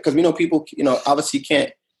still good because we know people, obviously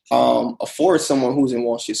can't afford someone who's in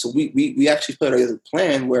Wall Street. So we actually put together a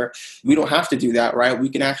plan where we don't have to do that, right? We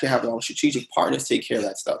can actually have our strategic partners take care of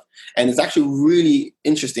that stuff. And it's actually really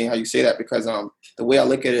interesting how you say that because the way I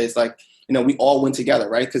look at it is like, we all win together,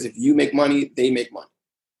 right? Because if you make money, they make money,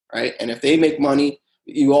 right? And if they make money,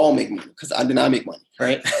 you all make money because I did not make money,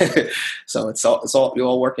 right? So it's all you're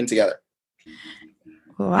all working together.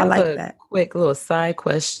 Well, I like that. Quick little side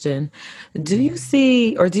question: do you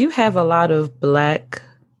see, or do you have a lot of Black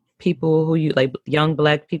people who you like, young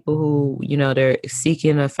Black people who they're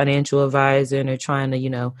seeking a financial advisor and they're trying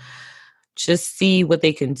to just see what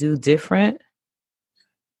they can do different?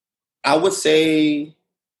 I would say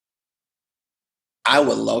I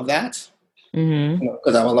would love that.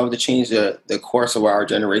 Because I would love to change the course of where our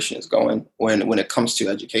generation is going when it comes to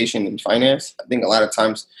education and finance. I think a lot of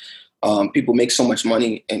times people make so much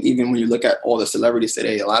money, and even when you look at all the celebrities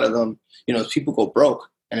today, a lot of them, people go broke,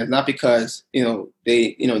 and it's not because they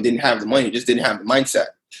didn't have the money, just didn't have the mindset.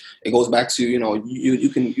 It goes back to you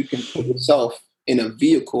can put yourself in a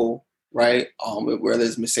vehicle, right? Whether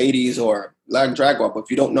it's Mercedes or Jaguar, but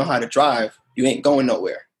if you don't know how to drive, you ain't going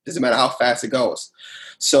nowhere. Doesn't matter how fast it goes.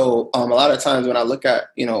 So a lot of times when I look at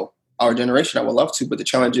our generation, I would love to, but the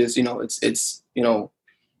challenge is it's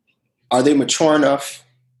are they mature enough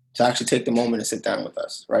to actually take the moment and sit down with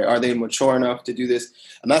us, right? Are they mature enough to do this?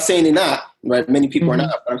 I'm not saying they're not, right? Many people are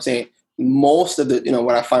not, but I'm saying most of the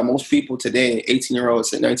what I find most people today,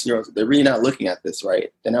 18-year-olds and 19-year-olds, they're really not looking at this,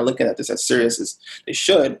 right? They're not looking at this as serious as they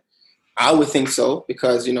should. I would think so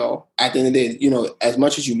because at the end of the day, as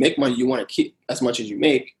much as you make money, you want to keep as much as you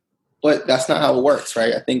make. But that's not how it works,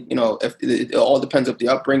 right? I think, if it all depends on the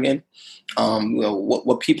upbringing,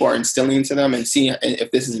 what people are instilling into them and seeing if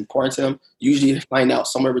this is important to them. Usually you find out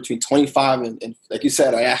somewhere between 25 and like you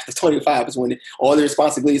said, after 25 is when all the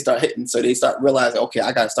responsibilities start hitting. So they start realizing, okay,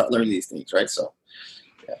 I got to start learning these things, right? So,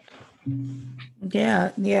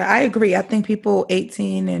 yeah, I agree. I think people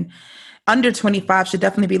 18 and under 25 should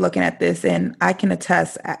definitely be looking at this. And I can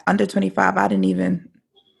attest, under 25, I ain't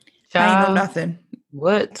know nothing.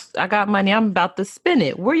 What? I got money. I'm about to spend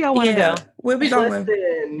it. Where y'all want to go? Where we going?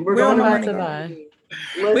 We're going to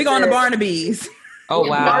We're going to Barnaby's. Oh,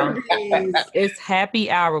 wow. It's happy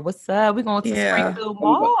hour. What's up? We're going to Springfield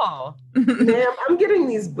Mall. Ma'am, I'm getting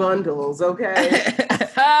these bundles, okay?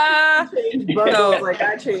 I change bundles like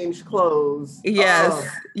I change clothes.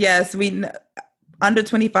 Yes. We under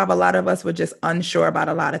 25, a lot of us were just unsure about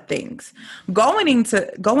a lot of things. Going into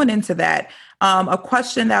that, a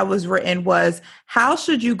question that was written was, how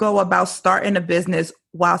should you go about starting a business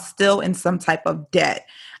while still in some type of debt?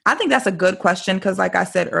 I think that's a good question because like I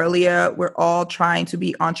said earlier, we're all trying to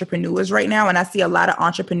be entrepreneurs right now. And I see a lot of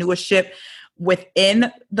entrepreneurship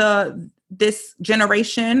within this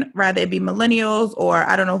generation, rather it be millennials or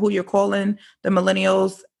I don't know who you're calling the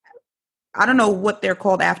millennials. I don't know what they're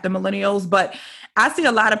called after millennials, but I see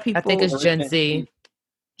a lot of people. I think it's Gen Z.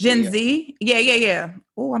 Gen Z? Yeah.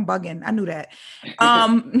 Oh, I'm bugging. I knew that.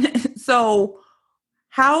 So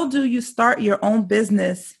how do you start your own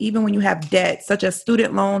business even when you have debt, such as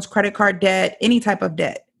student loans, credit card debt, any type of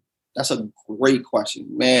debt? That's a great question.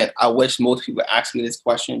 Man, I wish most people asked me this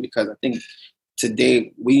question because I think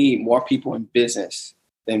today we need more people in business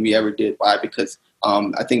than we ever did. Why? Because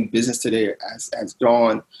I think business today has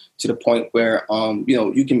grown to the point where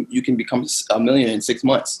you can become a millionaire in 6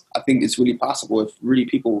 months. I think it's really possible if really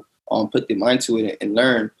people put their mind to it and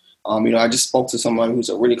learn. I just spoke to someone who's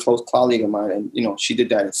a really close colleague of mine, and she did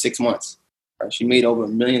that in 6 months. Right? She made over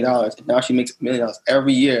 $1 million, and now she makes $1 million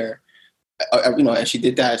every year. And she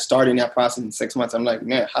did that, starting that process in 6 months. I'm like,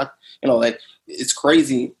 man, how it's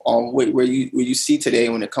crazy where you see today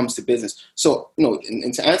when it comes to business. So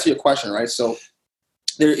and to answer your question, right? So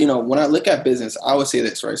there, when I look at business, I would say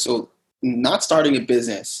this, right? So not starting a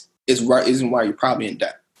business isn't why you're probably in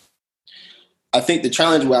debt. I think the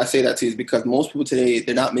challenge where I say that to is because most people today,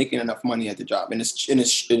 they're not making enough money at the job. And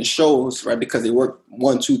it shows, right? Because they work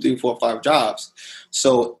 1, 2, 3, 4, 5 jobs.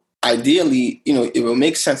 So ideally, it will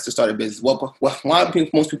make sense to start a business. Why do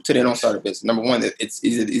most people today don't start a business? Number one, it's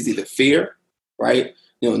either fear, right?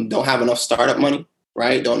 Don't have enough startup money,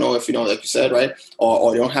 right? Don't know if like you said, right?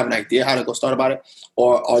 Or they don't have an idea how to go start about it,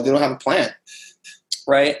 or they don't have a plan,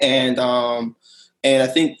 right? And I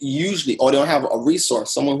think usually, or they don't have a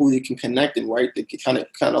resource, someone who they can connect in, right? They can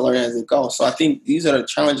kind of learn as they go. So I think these are the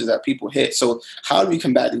challenges that people hit. So how do we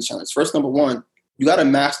combat these challenges? First, number one, you got to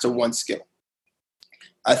master one skill.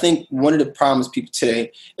 I think one of the problems people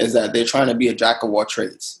today is that they're trying to be a jack of all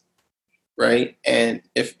trades, right? And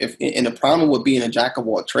if the problem with being a jack of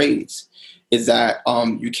all trades is that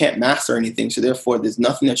you can't master anything. So therefore, there's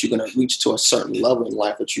nothing that you're going to reach to a certain level in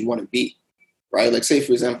life that you want to be, right? Like say,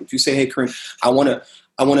 for example, if you say, hey, Kareem, I want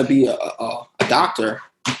to be a doctor,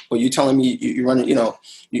 but you're telling me you're running,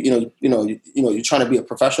 you're trying to be a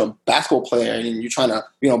professional basketball player and you're trying to,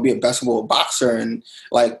 be a basketball boxer, and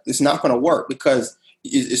like, it's not going to work because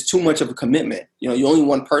it's too much of a commitment. You're only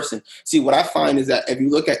one person. See, what I find is that if you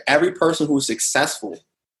look at every person who's successful,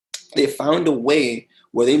 they found a way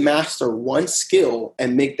where they master one skill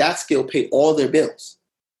and make that skill pay all their bills,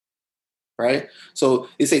 right? So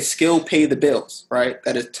they say skill pay the bills, right?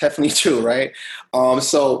 That is definitely true, right?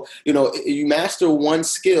 So, you master one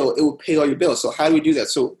skill, it will pay all your bills. So how do we do that?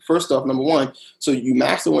 So first off, number one, so you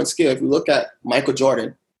master one skill. If you look at Michael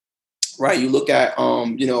Jordan, right? You look at, all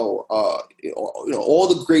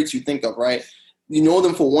the greats you think of, right? You know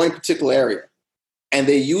them for one particular area, and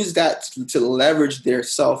they use that to leverage their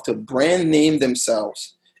self, to brand name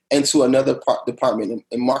themselves into another department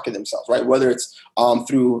and market themselves, right? Whether it's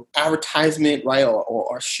through advertisement, right,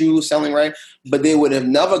 or shoe selling, right? But they would have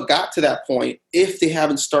never got to that point if they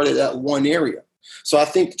haven't started that one area. So I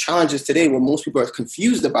think the challenges today, what most people are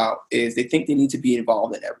confused about, is they think they need to be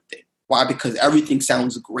involved in everything. Why? Because everything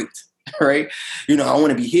sounds great, right? I want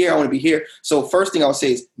to be here. I want to be here. So first thing I would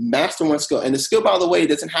say is master one skill. And the skill, by the way,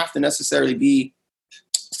 doesn't have to necessarily be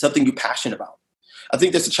something you're passionate about. I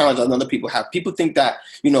think that's a challenge that other people have. People think that,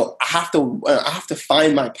 I have to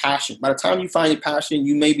find my passion. By the time you find your passion,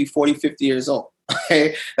 you may be 40, 50 years old.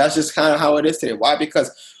 Okay. That's just kind of how it is today. Why?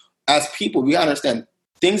 Because as people, we understand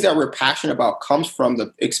things that we're passionate about comes from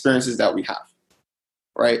the experiences that we have,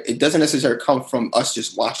 right? It doesn't necessarily come from us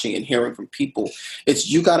just watching and hearing from people. It's,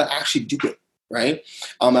 you got to actually do it. Right.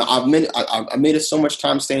 I made it so much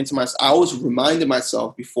time saying to myself, I always reminded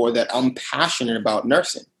myself before that I'm passionate about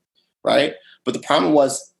nursing. Right. But the problem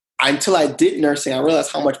was, until I did nursing, I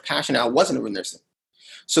realized how much passionate I wasn't about nursing.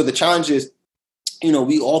 So the challenge is,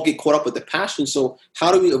 we all get caught up with the passion. So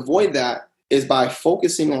how do we avoid that? Is by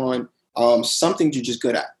focusing on something you're just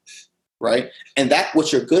good at. Right. And that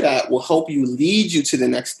what you're good at will help you lead you to the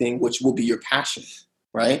next thing, which will be your passion.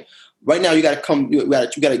 Right. Right now, you got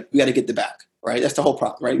to get the bag. Right. That's the whole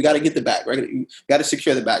problem. Right. You got to get the bag. Right. You got to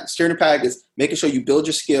secure the bag. Securing the bag is making sure you build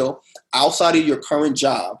your skill outside of your current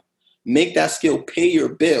job, make that skill pay your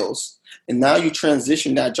bills. And now you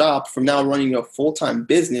transition that job from now running your full-time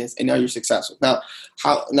business, and now you're successful. Now,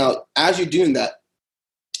 as you're doing that,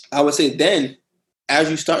 I would say then as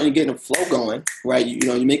you're starting to get a flow going, right,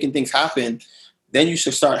 you're making things happen, then you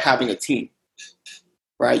should start having a team.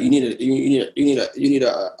 Right. You need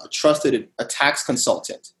a trusted tax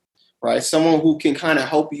consultant. Right, someone who can kind of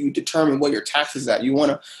help you determine what your taxes are. You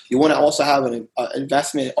want to also have an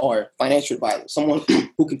investment or financial advisor, someone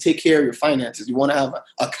who can take care of your finances. You want to have an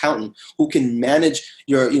accountant who can manage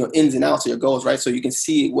your ins and outs of your goals, right? So you can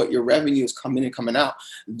see what your revenue is coming in and coming out.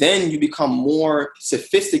 Then you become more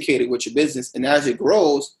sophisticated with your business, and as it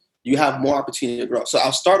grows, you have more opportunity to grow. So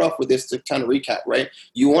I'll start off with this to kind of recap. Right,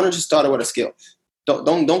 you want to just start out with a skill. Don't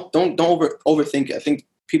overthink it. I think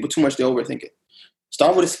people too much, they overthink it.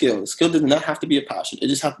 Start with a skill. The skill does not have to be a passion. It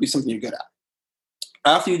just has to be something you're good at.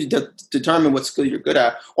 After you determine what skill you're good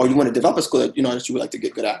at, or you want to develop a skill that that you would like to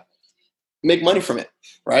get good at, make money from it,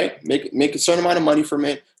 right? Make a certain amount of money from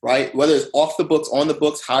it, right? Whether it's off the books, on the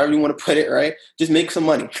books, however you want to put it, right? Just make some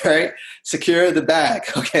money, right? Secure the bag,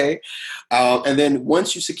 okay? And then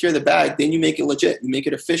once you secure the bag, then you make it legit. You make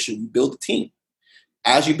it official. You build a team.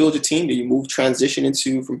 As you build a team, then you transition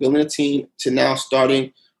from building a team to now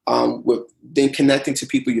starting with then connecting to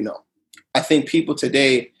people I think people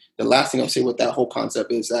today, the last thing I'll say with that whole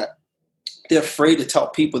concept is that they're afraid to tell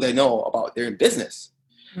people they know about their business.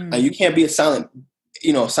 And you can't be a silent.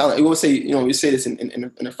 We always say, we say this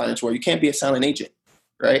in a financial world, you can't be a silent agent,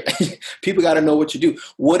 right? People got to know what you do.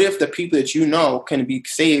 What if the people that can be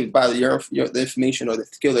saved by the information or the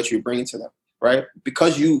skill that you're bringing to them, right?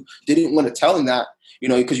 Because you didn't want to tell them that,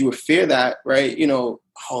 because you would fear that, right?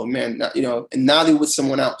 Oh man, and now they're with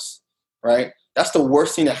someone else, right? That's the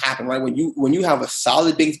worst thing that happened, right? When you have a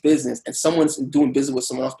solid base business and someone's doing business with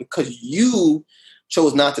someone else because you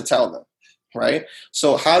chose not to tell them, right?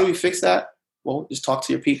 So how do we fix that? Well, just talk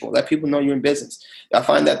to your people. Let people know you're in business. I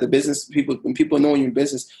find that when people know you're in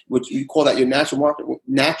business, which we call that your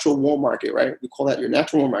natural warm market, right? We call that your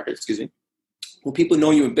natural warm market, excuse me. When people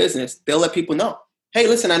know you're in business, they'll let people know. Hey,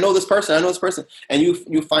 listen, I know this person. And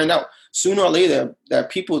you find out sooner or later that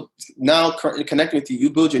people now connecting with you, you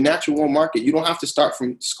build your natural warm market. You don't have to start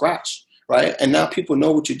from scratch, right? And now people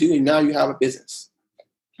know what you do, and now you have a business.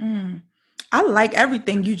 I like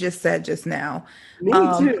everything you just said just now. Me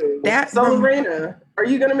too. So Lorena, are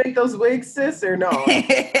you going to make those wigs, sis, or no?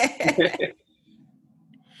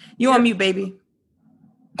 You on mute, baby.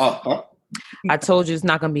 Uh-huh. I told you it's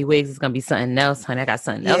not gonna be wigs. It's gonna be something else, honey. I got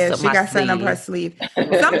something else. Yeah, she got something up her sleeve.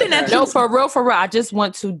 Something that no, for real. I just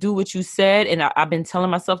want to do what you said, and I've been telling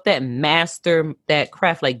myself that master that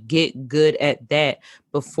craft, like get good at that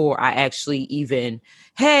before I actually even.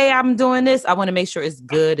 Hey, I'm doing this. I want to make sure it's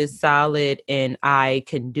good, it's solid, and I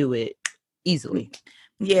can do it easily.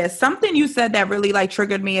 Yeah, something you said that really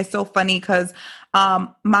triggered me. It's so funny because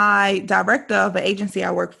my director of an agency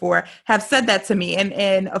I work for have said that to me.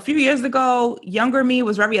 And a few years ago, younger me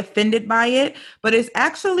was very offended by it, but it's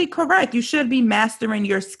actually correct. You should be mastering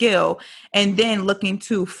your skill and then looking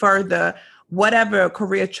to further whatever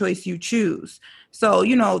career choice you choose. So,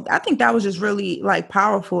 I think that was just really like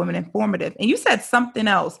powerful and informative. And you said something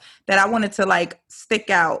else that I wanted to like stick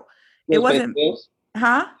out. It wasn't,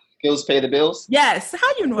 huh? Skills pay the bills. Yes. How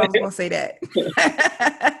you know I was going to say that?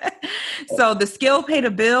 So the skill pay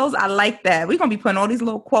the bills. I like that. We're going to be putting all these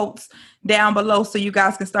little quotes down below so you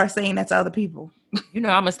guys can start saying that to other people. I'm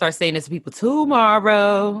going to start saying this to people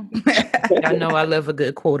tomorrow. I know I love a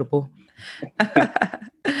good quotable.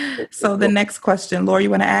 So the next question, Laura,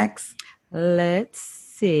 you want to ask? Let's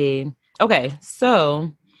see. Okay.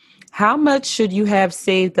 So how much should you have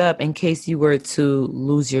saved up in case you were to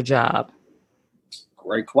lose your job?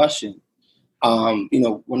 Great question. When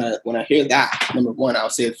I hear that, number one, I'll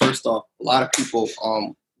say it first off, a lot of people,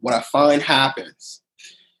 what I find happens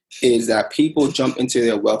is that people jump into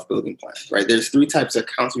their wealth building plan, right? There's 3 types of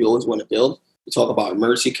accounts we always want to build. We talk about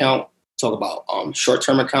emergency account, talk about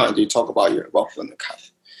short-term account, and you talk about your wealth building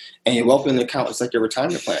account. And your wealth building account is like your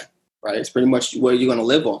retirement plan, right? It's pretty much where you're going to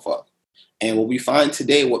live off of. And what we find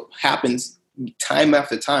today, what happens time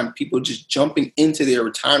after time, people just jumping into their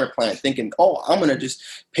retirement plan thinking, oh, I'm going to just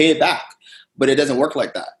pay it back. But it doesn't work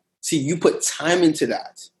like that. See, you put time into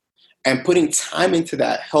that. And putting time into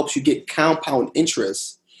that helps you get compound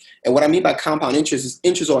interest. And what I mean by compound interest is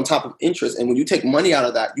interest on top of interest. And when you take money out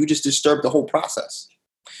of that, you just disturb the whole process.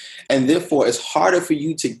 And therefore, it's harder for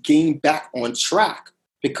you to gain back on track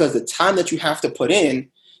because the time that you have to put in,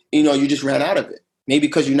 you just ran out of it. Maybe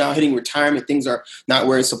because you're now hitting retirement, things are not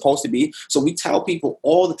where it's supposed to be. So we tell people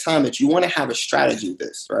all the time that you want to have a strategy with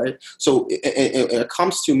this, right? So it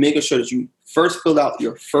comes to making sure that you first fill out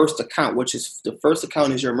your first account, which is the first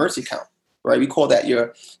account is your emergency account, right? We call that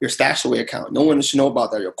your stash away account. No one should know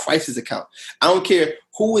about that, your crisis account. I don't care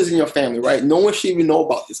who is in your family, right? No one should even know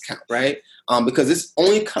about this account, right? Because this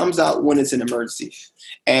only comes out when it's an emergency.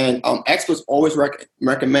 And experts always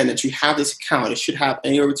recommend that you have this account. It should have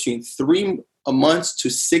anywhere between 3 months to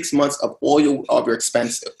 6 months of all your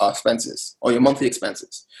expenses or your monthly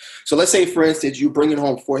expenses. So let's say, for instance, you're bringing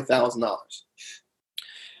home $4,000.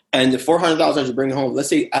 And the $400,000 you're bringing home, let's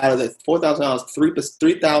say out of the $4,000,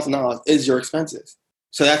 $3,000 is your expenses.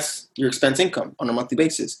 So that's your expense income on a monthly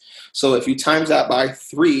basis. So if you times that by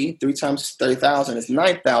 3 times 30,000 is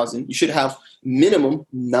 9,000. You should have minimum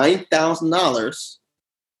 $9,000,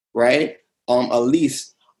 right? At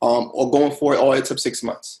least, or going for it all the way to 6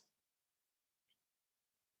 months.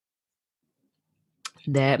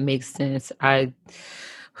 That makes sense. That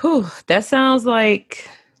sounds like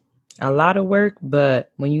a lot of work,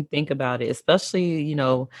 but when you think about it, especially,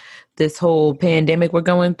 this whole pandemic we're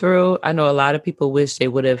going through, I know a lot of people wish they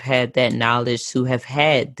would have had that knowledge to have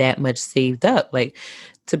had that much saved up. Like,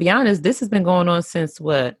 to be honest, this has been going on since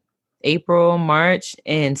April, March,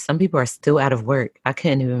 and some people are still out of work. I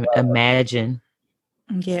couldn't even imagine.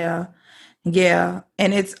 Yeah. Yeah.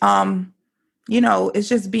 And it's, it's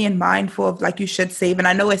just being mindful of like you should save. And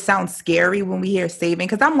I know it sounds scary when we hear saving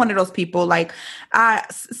because I'm one of those people like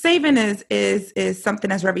saving is something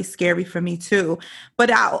that's very scary for me too. But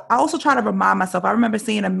I also try to remind myself. I remember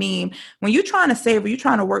seeing a meme when you're trying to save or you're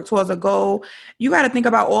trying to work towards a goal, you got to think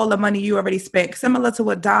about all the money you already spent. Similar to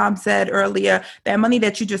what Dom said earlier, that money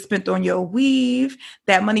that you just spent on your weave,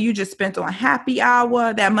 that money you just spent on happy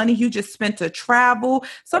hour, that money you just spent to travel.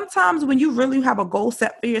 Sometimes when you really have a goal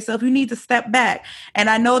set for yourself, you need to step back. And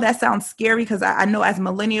I know that sounds scary because I know as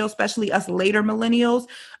millennials, especially us later millennials,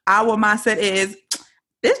 our mindset is,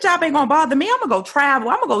 this job ain't going to bother me. I'm going to go travel.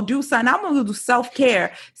 I'm going to go do something. I'm going to do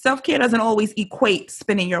self-care. Self-care doesn't always equate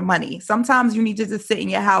spending your money. Sometimes you need to just sit in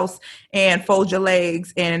your house and fold your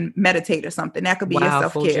legs and meditate or something. That could be your self-care.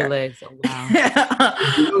 Fold your legs. Oh, wow.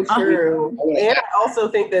 So true. And I also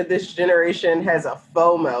think that this generation has a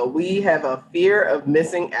FOMO. We have a fear of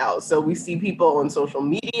missing out. So we see people on social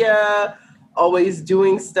media always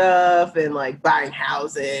doing stuff and like buying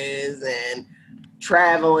houses and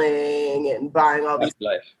traveling and buying all these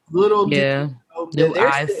little new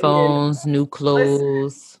iPhones, new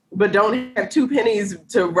clothes, but don't have 2 pennies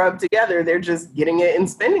to rub together. They're just getting it and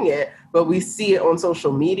spending it. But we see it on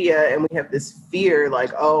social media and we have this fear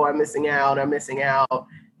like, oh, I'm missing out,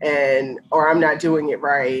 and or I'm not doing it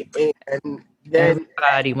right. And then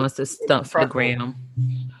everybody wants to stunt for the gram.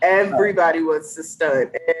 Everybody wants to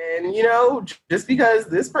stunt. And just because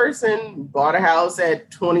this person bought a house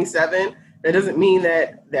at 27, that doesn't mean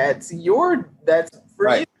that that's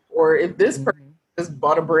for you. Or if this person just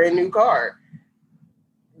bought a brand new car,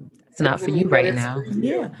 it's not for you right now.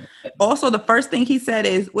 Yeah. Also, the first thing he said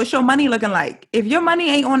is, what's your money looking like? If your money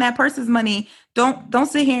ain't on that person's money, don't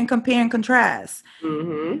sit here and compare and contrast.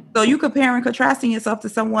 Mm-hmm. So you compare and contrasting yourself to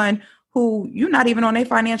someone who you're not even on their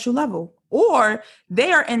financial level. or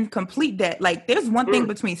they are in complete debt. Like there's one thing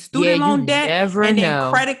between student loan debt and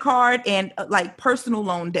then credit card and like personal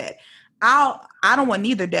loan debt. I don't want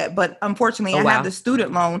neither debt, but unfortunately I have the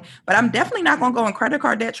student loan, but I'm definitely not going to go in credit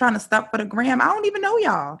card debt trying to stuff for the gram. I don't even know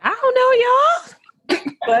y'all.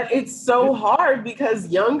 But it's so hard because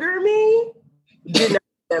younger me did not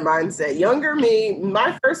have that mindset. Younger me,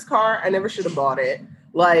 my first car, I never should have bought it.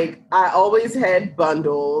 Like I always had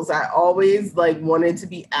bundles. I always like wanted to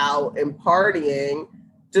be out and partying,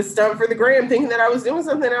 just stuff for the gram, thinking that I was doing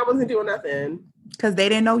something. I wasn't doing nothing. Because they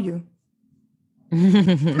didn't know you.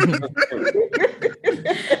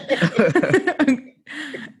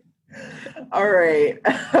 All right.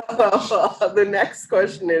 The next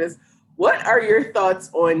question is, what are your thoughts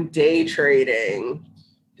on day trading?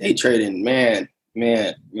 Day trading, man.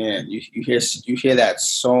 You hear that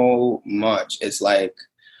so much. It's like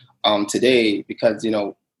today, because you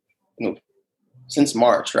know, since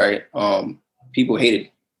March, right? People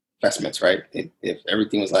hated investments, right? If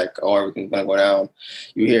everything was like, oh, everything's gonna go down,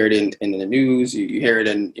 you hear it in the news, you hear it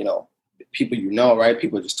in people right?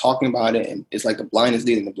 People are just talking about it, and it's like the blind is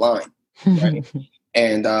leading the blind, right?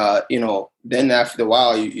 And then after a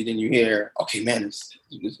while, you hear, okay, man,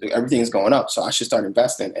 everything's going up, so I should start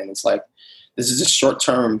investing. And it's like, this is just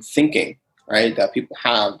short-term thinking, right? That people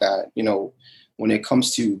have that, when it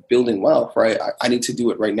comes to building wealth, right? I need to do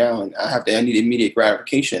it right now, and I need immediate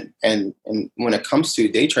gratification. And when it comes to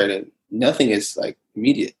day trading, nothing is like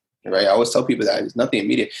immediate, right? I always tell people that it's nothing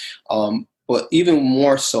immediate. But even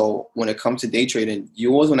more so when it comes to day trading,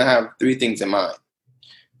 you always want to have three things in mind.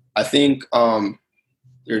 I think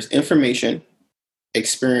there's information,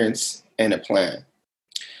 experience, and a plan.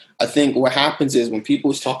 I think what happens is when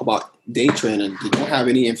people talk about day trading, they don't have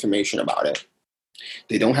any information about it.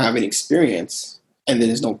 They don't have any experience, and then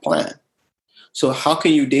there's no plan. So how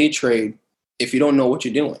can you day trade if you don't know what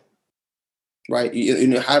you're doing, right?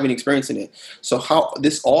 You don't have any experience in it. So how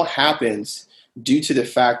this all happens due to the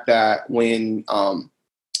fact that when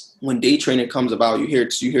day trading comes about, you hear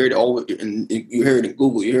it all, and you hear it in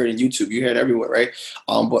Google, you hear it in YouTube, you hear it everywhere, right?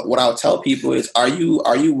 But what I'll tell people is, are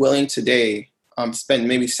you willing today spend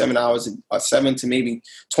maybe 7 to maybe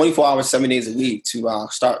 24 hours, 7 days a week to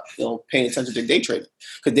start paying attention to day trading?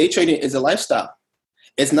 Because day trading is a lifestyle.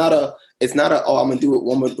 It's not a oh, I'm gonna do it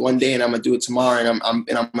one day and I'm gonna do it tomorrow and I'm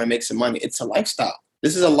gonna make some money. It's a lifestyle.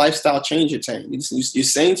 This is a lifestyle change you're saying. You're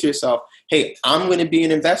saying to yourself, hey, I'm gonna be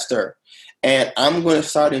an investor. And I'm going to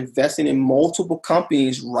start investing in multiple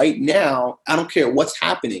companies right now. I don't care what's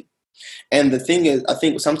happening. And the thing is, I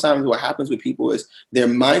think sometimes what happens with people is their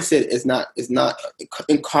mindset is not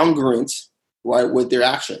incongruent, right, with their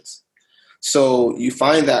actions. So you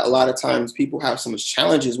find that a lot of times people have so much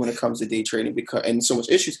challenges when it comes to day trading and so much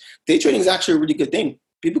issues. Day trading is actually a really good thing.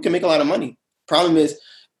 People can make a lot of money. Problem is,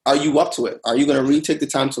 are you up to it? Are you going to really take the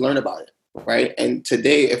time to learn about it? Right. And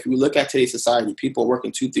today, if we look at today's society, people are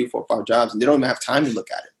working 2, 3, 4, 5 jobs, and they don't even have time to look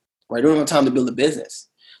at it. Right. They don't have time to build a business,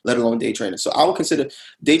 let alone day trading. So I would consider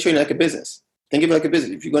day trading like a business. Think of it like a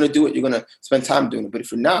business. If you're going to do it, you're going to spend time doing it. But if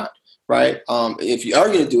you're not, right, if you are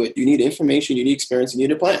going to do it, you need information, you need experience, you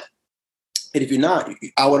need a plan. And if you're not,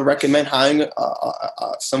 I would recommend hiring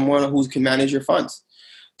someone who can manage your funds.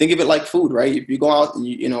 Think of it like food, right? If you go out and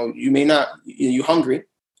you may not, you're hungry.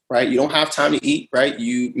 Right? You don't have time to eat, right?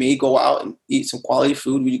 You may go out and eat some quality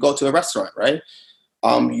food when you go to a restaurant, right?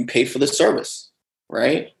 You pay for the service,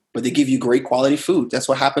 right? But they give you great quality food. That's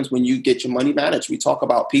what happens when you get your money managed. We talk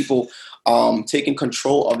about people taking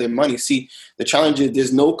control of their money. See, the challenge is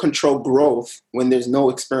there's no control growth when there's no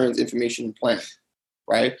experience, information, and plan,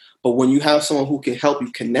 right? But when you have someone who can help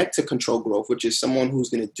you connect to control growth, which is someone who's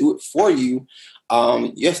going to do it for you,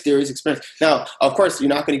 yes, there is experience. Now, of course, you're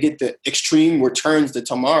not going to get the extreme returns to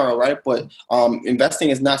tomorrow, right? But investing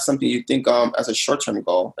is not something you think as a short-term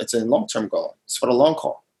goal. It's a long-term goal. It's for the long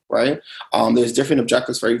haul, right? There's different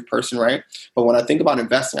objectives for every person, right? But when I think about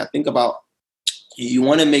investing, I think about you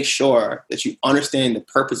want to make sure that you understand the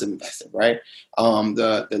purpose of investing, right? And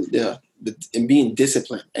being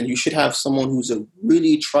disciplined. And you should have someone who's a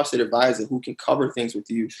really trusted advisor who can cover things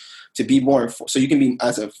with you to be more informed. So you can be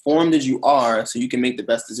as informed as you are, so you can make the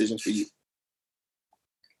best decisions for you.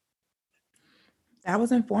 That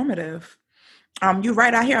was informative. You're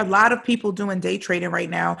right. I hear a lot of people doing day trading right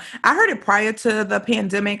now. I heard it prior to the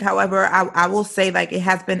pandemic. However, I will say like it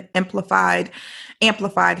has been amplified,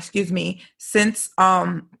 since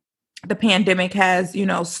the pandemic has,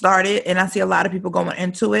 started, and I see a lot of people going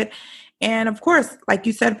into it. And of course, like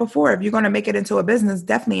you said before, if you're going to make it into a business,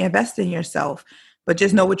 definitely invest in yourself, but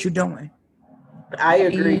just know what you're doing. I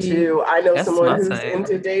agree too. I know someone who's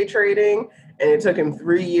into day trading, and it took him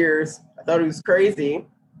 3 years. I thought he was crazy.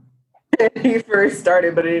 he first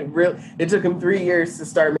started, but it took him 3 years to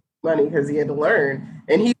start making money because he had to learn.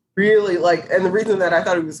 And he really and the reason that I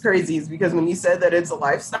thought it was crazy is because when he said that it's a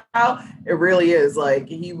lifestyle, it really is. Like,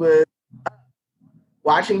 he was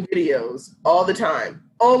watching videos all the time,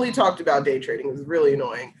 only talked about day trading. It was really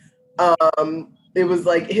annoying. It was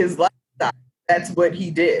like his lifestyle. That's what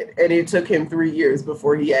he did. And it took him 3 years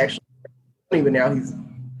before he actually, but now he's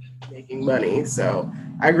making money. So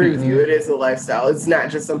I agree with you. It is a lifestyle. It's not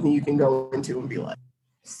just something you can go into and be like.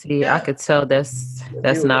 See, I could tell that's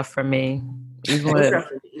not for me. Even with,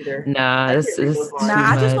 I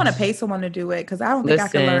just want to pay someone to do it because I don't think I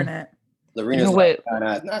can learn it.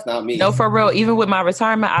 That's not me. No, for real. Even with my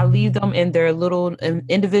retirement, I leave them in their little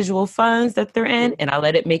individual funds that they're in, and I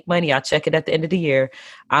let it make money. I check it at the end of the year.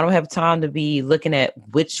 I don't have time to be looking at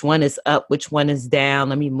which one is up, which one is down.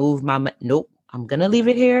 Let me move my money. Nope. I'm going to leave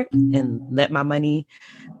it here and let my money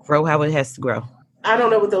grow how it has to grow. I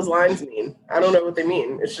don't know what those lines mean. I don't know what they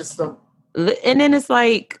mean. It's just the... And then it's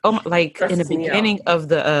like, in the beginning of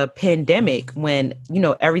the pandemic, when,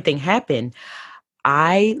 everything happened,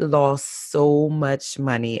 I lost so much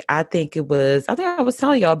money. I think I was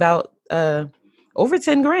telling y'all about over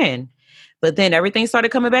 10 grand. But then everything started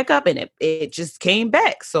coming back up and it just came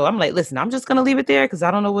back. So I'm like, listen, I'm just going to leave it there because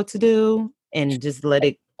I don't know what to do and just let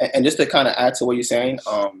it. And just to kind of add to what you're saying,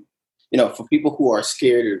 for people who are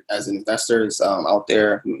scared as investors out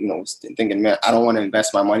there, thinking, man, I don't want to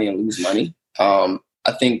invest my money and lose money. I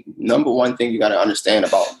think number one thing you got to understand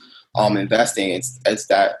about investing is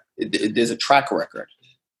that there's a track record.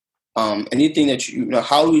 Anything that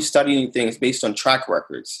how we study anything is based on track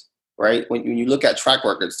records, right? When you look at track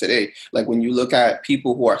records today, like when you look at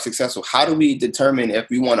people who are successful, how do we determine if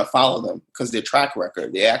we want to follow them? Because their track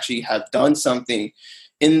record, they actually have done something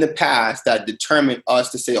in the past that determined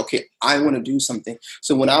us to say, okay, I want to do something.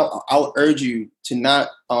 So when I would urge you to not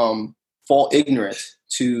fall ignorant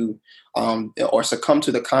to or succumb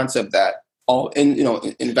to the concept that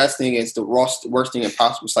investing is the worst thing in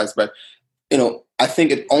possible slice. But I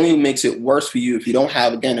think it only makes it worse for you if you don't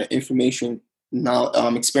have, again, an information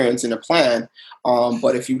experience and a plan.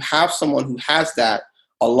 But if you have someone who has that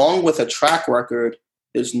along with a track record,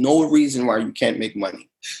 there's no reason why you can't make money.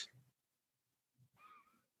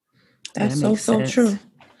 That's so true.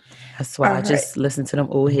 That's why I just listen to them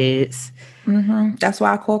old heads. Mm-hmm. That's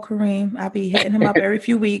why I call Kareem. I'll be hitting him up every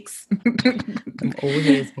few weeks. Them old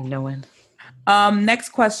heads be knowing. Next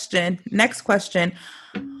question.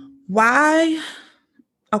 Why?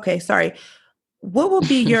 Okay, sorry. What would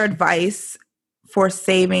be your advice for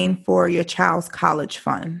saving for your child's college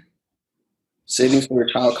fund? Saving for your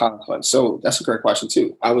child's college fund. So that's a great question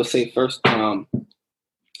too. I would say first,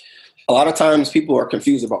 a lot of times people are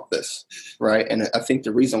confused about this, right? And I think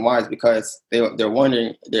the reason why is because they're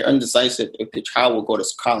wondering, they're indecisive if the child will go to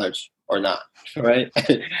college or not, right?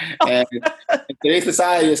 And in today's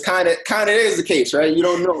society, it's kind of is the case, right? You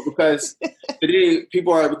don't know because today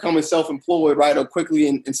people are becoming self-employed, right, or quickly,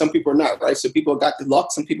 and some people are not, right? So people got the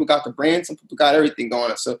luck, some people got the brand, some people got everything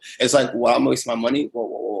going on. So it's like, well, I'm wasting my money.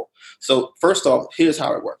 Whoa. So first off, here's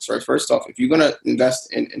how it works, right? First off, if you're going to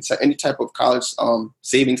invest in any type of college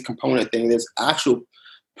savings component thing, there's actual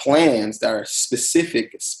plans that are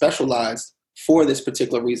specific, specialized for this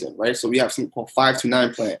particular reason, right? So we have something called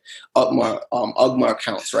 529 plan, UGMA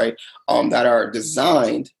accounts, right? That are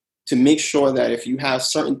designed to make sure that if you have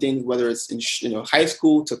certain things, whether it's in high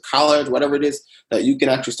school to college, whatever it is, that you can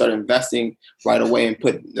actually start investing right away and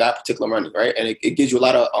put that particular money, right? And it gives you a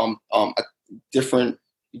lot of different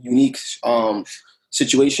unique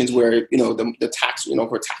situations where the tax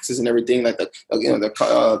for taxes and everything, like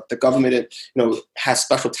the government has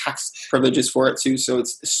special tax privileges for it too. So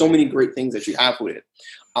it's so many great things that you have with it.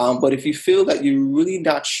 But if you feel that you're really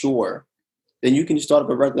not sure, then you can just start up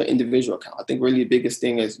a regular individual account. I think really the biggest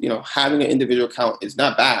thing is having an individual account is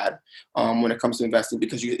not bad when it comes to investing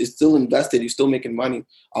because it's still invested, you're still making money,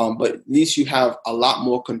 but at least you have a lot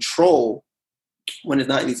more control when it's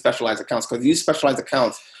not in these specialized accounts, because these specialized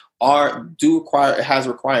accounts it has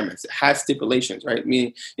requirements, it has stipulations, right? I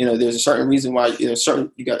mean, there's a certain reason why there's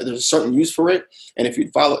a certain use for it, and if you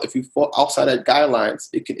fall outside that guidelines,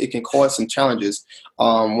 it can cause some challenges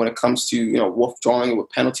when it comes to withdrawing with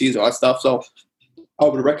penalties, all that stuff. So I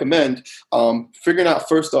would recommend figuring out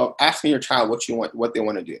first off, asking your child what they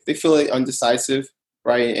want to do. If they feel like undecisive,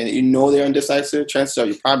 right, and they're undecisive, chances are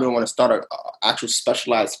you probably don't want to start an actual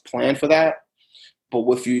specialized plan for that. But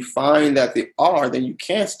if you find that they are, then you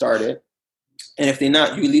can start it. And if they're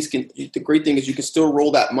not, you at least can. The great thing is you can still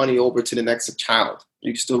roll that money over to the next child.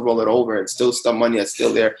 You can still roll it over and still some money that's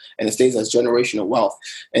still there, and it stays as generational wealth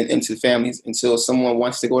and into families until someone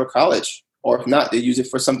wants to go to college or if not, they use it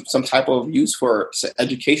for some type of use for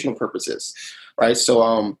educational purposes, right?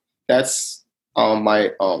 So that's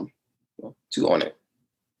my two on it.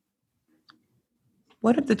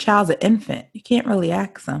 What if the child's an infant? You can't really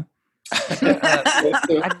ask them.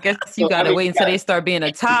 I guess you gotta wait until they start being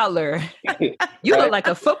a toddler. You look like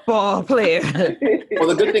a football player. Well,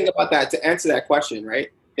 the good thing about that, to answer that question, right?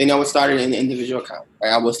 Then I would start it in an individual account.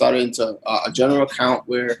 Right? I would start it into a general account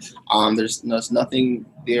where there's nothing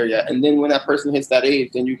there yet. And then when that person hits that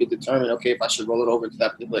age, then you can determine, okay, if I should roll it over to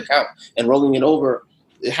that particular account. And rolling it over,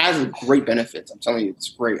 it has great benefits. I'm telling you, it's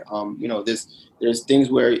great. There's things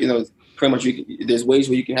where, pretty much there's ways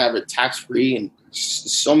where you can have it tax free, and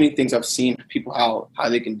so many things I've seen people how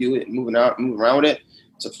they can do it and move around with it.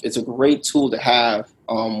 It's a great tool to have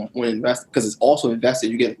when invest, because it's also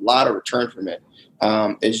invested. You get a lot of return from it.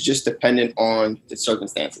 It's just dependent on the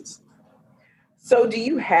circumstances. So do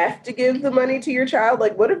you have to give the money to your child?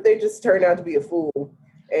 Like, what if they just turn out to be a fool?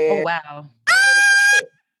 Oh, wow.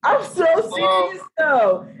 I'm so serious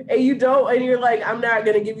though. And you're like, I'm not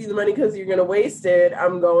going to give you the money because you're going to waste it.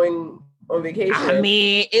 I'm going on vacation. I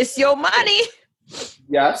mean, it's your money.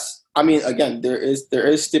 Yes. I mean, again, there is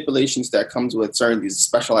stipulations that comes with certain these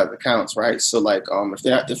specialized accounts, right? So like,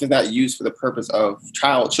 if they're not used for the purpose of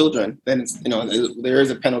children, then it's, there is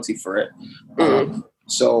a penalty for it.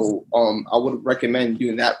 So I would recommend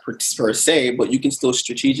doing that per se, but you can still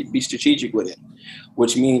be strategic with it,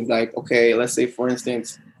 which means like, okay, let's say for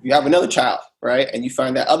instance, you have another child, right? And you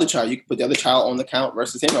find that other child, you can put the other child on the account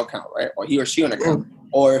versus him on account, right? Or he or she on account.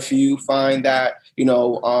 Or if you find that,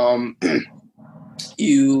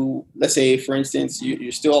 let's say for instance,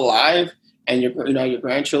 you're still alive and your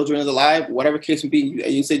grandchildren is alive, whatever case may be,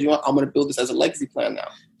 you said, I'm going to build this as a legacy plan now.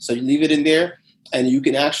 So you leave it in there and you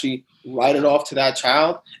can actually write it off to that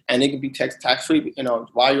child and it can be tax free,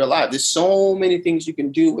 while you're alive. There's so many things you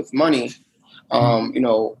can do with money.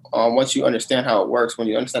 Once you understand how it works, when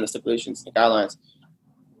you understand the stipulations and guidelines.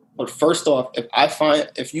 But first off, this is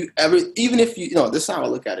how I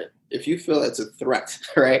look at it. If you feel it's a threat,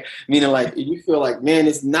 right? Meaning like, if you feel like, man,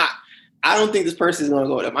 it's not, I don't think this person is going to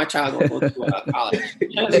go there. My child's going to go to college.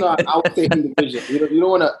 I would say individual. You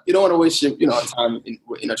don't want to waste your time in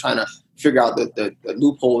trying to figure out the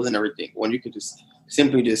loopholes and everything when you could just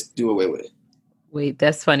simply just do away with it. Wait,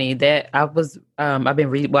 that's funny. That I've been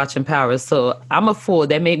rewatching Power, so I'm a fool.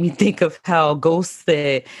 That made me think of how Ghost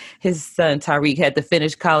said his son Tariq had to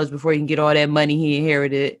finish college before he can get all that money he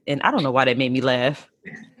inherited, and I don't know why that made me laugh.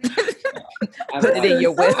 Put it in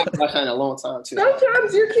your will. I've been a long time too.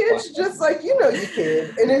 Sometimes your kids just like your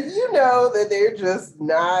kid, and if you know that they're just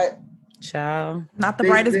not the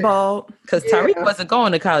brightest bulb, because Tariq wasn't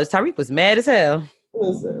going to college. Tariq was mad as hell.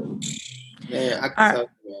 Listen, man, I can tell you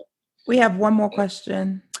that. We have one more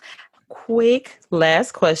question. Quick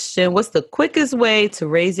last question. What's the quickest way to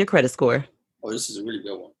raise your credit score? Oh, this is a really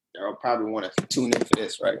good one. Y'all probably want to tune in for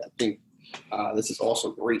this, right? I think this is also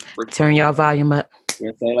great. Turn y'all volume up.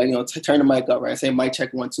 Turn the mic up, right? Say mic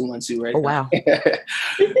check 1 2 1 2, right? Oh wow.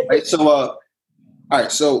 Right. So, all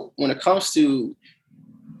right. So when it comes to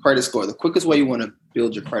credit score, the quickest way you want to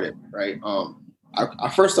build your credit, right?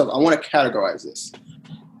 First off, I want to categorize this.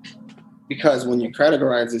 Because when you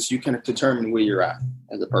categorize this, you can determine where you're at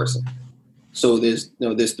as a person. So there's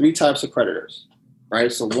 3 types of creditors, right?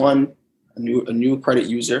 So 1, a new credit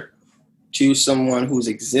user. 2, someone who's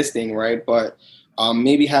existing, right? But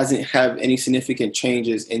maybe hasn't have any significant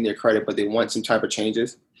changes in their credit, but they want some type of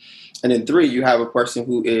changes. And then 3, you have a person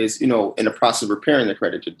who is, in the process of repairing their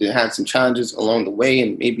credit. They had some challenges along the way,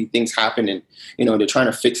 and maybe things happen, and they're trying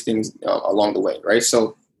to fix things along the way, right?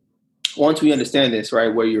 So once we understand this, right,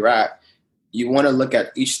 where you're at, you want to look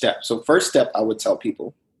at each step. So first step I would tell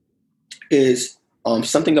people is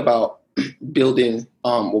something about building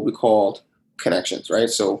what we call connections, right?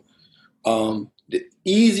 So the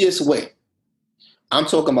easiest way, I'm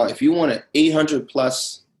talking about if you want an 800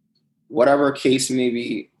 plus, whatever case may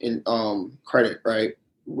be in credit, right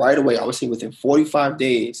away, I would say within 45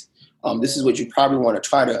 days, this is what you probably want to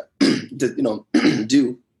try to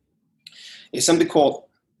do. It's something called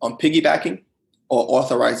piggybacking or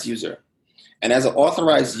authorized user. And as an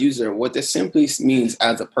authorized user, what this simply means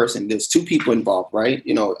as a person, there's 2 people involved, right?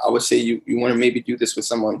 I would say you want to maybe do this with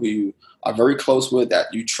someone who you are very close with,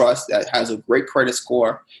 that you trust, that has a great credit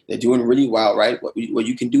score. They're doing really well, right? What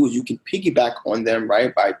you can do is you can piggyback on them,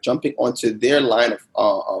 right? By jumping onto their line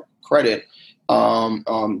of credit on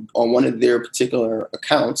one of their particular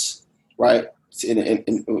accounts, right?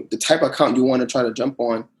 In the type of account you want to try to jump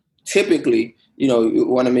on, typically, you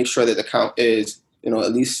want to make sure that the account is,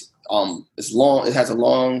 at least it has a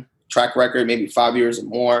long track record, maybe 5 years or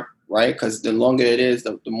more, right? Because the longer it is,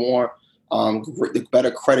 the more the better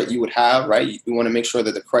credit you would have, right? You want to make sure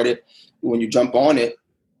that the credit, when you jump on it,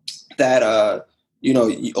 that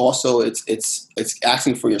you also it's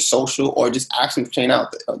asking for your social, or just asking for checking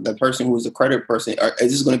out the person who is the credit person.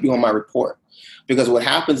 Is this going to be on my report? Because what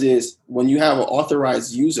happens is when you have an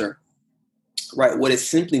authorized user, right? What it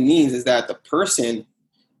simply means is that the person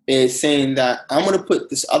is saying that I'm going to put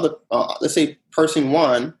this other, let's say person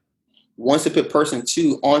one wants to put person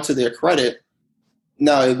two onto their credit.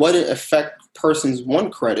 Now, it wouldn't affect person's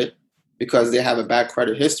one credit because they have a bad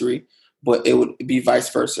credit history, but it would be vice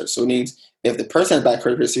versa. So it means if the person has bad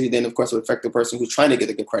credit history, then of course it would affect the person who's trying to get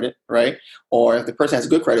a good credit, right? Or if the person has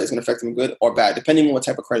good credit, it's going to affect them good or bad, depending on what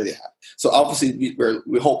type of credit they have. So obviously we're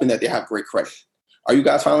hoping that they have great credit. Are you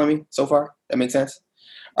guys following me so far? That makes sense?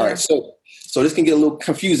 All right. So this can get a little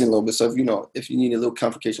confusing a little bit. So if you need a little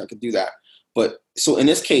clarification, I could do that. But so in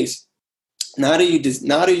this case, now that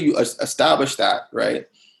you establish that, right?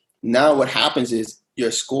 Now what happens is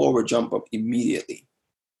your score will jump up immediately.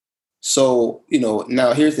 So,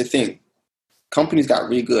 now here's the thing. Companies got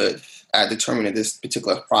really good at determining this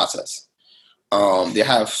particular process. They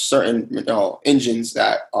have certain, engines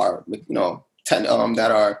that are,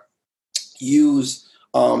 that are used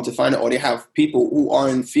to find out, or they have people who are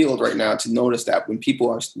in the field right now to notice that when people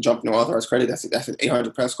are jumping on authorized credit, that's an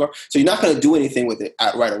 800 credit score. So you're not going to do anything with it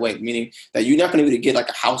right away, meaning that you're not going to be able to get like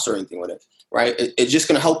a house or anything with it, right? It's just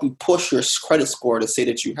going to help you push your credit score to say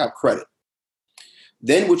that you have credit.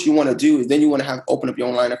 Then what you want to do is then you want to open up your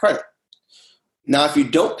own line of credit. Now, if you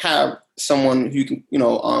don't have someone who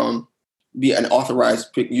can, be an authorized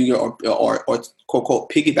user or quote unquote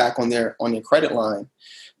piggyback on their credit line,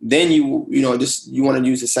 then you want to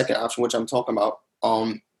use the second option, which I'm talking about.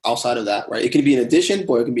 Outside of that, right? It can be an addition,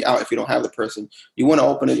 but it can be out if you don't have the person. You want to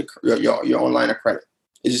open your own line of credit.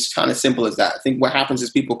 It's just kind of simple as that. I think what happens is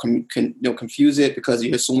people can confuse it because you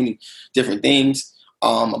hear so many different things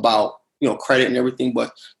about credit and everything.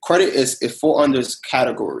 But credit it falls under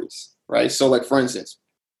categories, right? So, like for instance,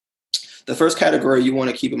 the first category you want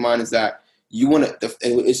to keep in mind is that you want to,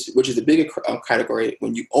 which is the bigger category.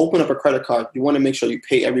 When you open up a credit card, you want to make sure you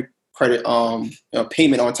pay every credit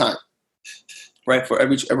payment on time, right? For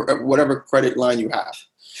every whatever credit line you have.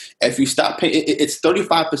 If you stop paying, it's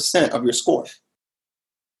 35% of your score.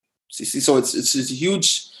 So it's a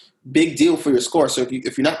huge, big deal for your score. So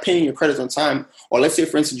if you're not paying your credits on time, or let's say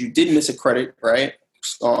for instance you did miss a credit, right?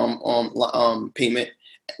 Payment.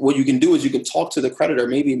 What you can do is you can talk to the creditor,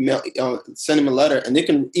 maybe send them a letter, and they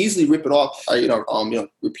can easily rip it off,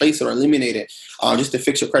 replace it or eliminate it, just to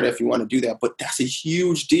fix your credit if you want to do that. But that's a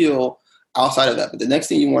huge deal outside of that. But the next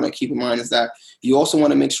thing you want to keep in mind is that you also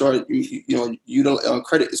want to make sure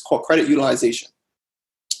credit is called credit utilization,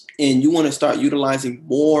 and you want to start utilizing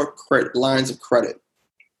more credit lines of credit,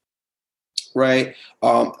 right?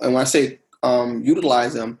 And when I say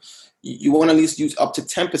utilize them, you want to at least use up to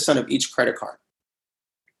 10% of each credit card.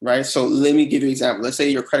 Right. So let me give you an example. Let's say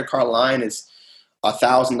your credit card line is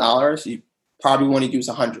 $1,000. You probably want to use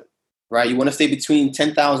 100. Right. You want to stay between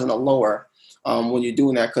 10,000 or lower when you're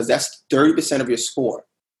doing that, because that's 30% of your score.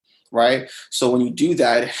 Right. So when you do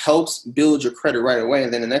that, it helps build your credit right away.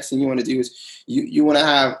 And then the next thing you want to do is you want to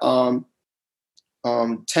have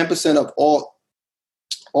 10% of all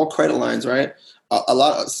credit lines. Right.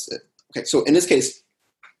 Okay. So in this case,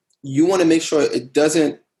 you want to make sure it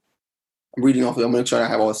doesn't. I'm reading off. I'm going to make sure I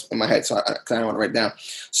have all this in my head, so I don't want to write down.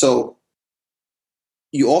 So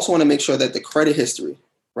you also want to make sure that the credit history,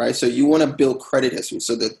 right? So you want to build credit history.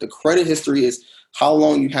 So the credit history is how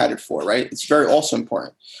long you had it for, right? It's very also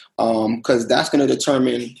important because that's going to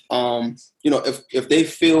determine, if they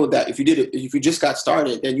feel that if you just got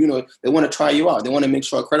started, then they want to try you out. They want to make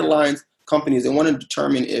sure credit lines companies, they want to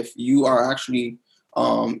determine if you are actually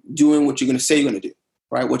doing what you're going to say you're going to do,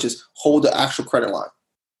 right? Which is hold the actual credit line.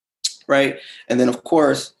 Right. And then, of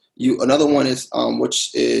course, another one is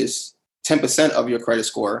which is 10% of your credit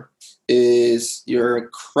score is your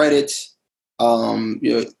credit,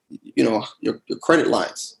 your credit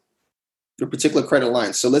lines, your particular credit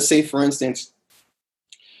lines. So let's say, for instance,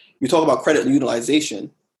 you talk about credit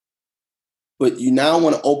utilization, but you now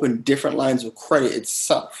want to open different lines of credit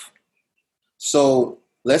itself. So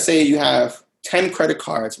let's say you have 10 credit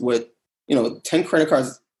cards with, 10 credit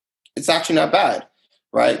cards. It's actually not bad.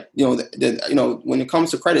 Right. When it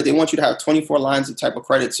comes to credit, they want you to have 24 lines of type of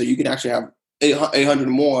credit so you can actually have 800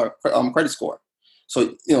 more credit score.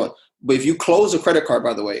 So, but if you close a credit card,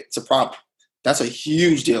 by the way, it's a problem. That's a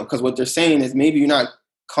huge deal because what they're saying is maybe you're not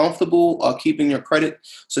comfortable keeping your credit.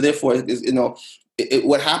 So therefore,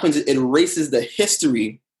 what happens is it erases the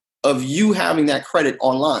history of you having that credit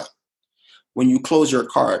online when you close your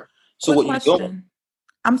card. So Quick question.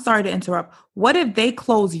 I'm sorry to interrupt. What if they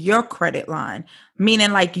close your credit line?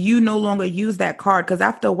 Meaning like you no longer use that card, because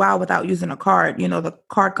after a while without using a card, the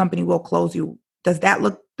card company will close you. Does that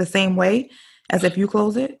look the same way as if you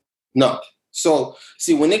close it? No. So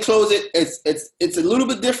see, when they close it, it's a little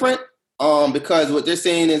bit different because what they're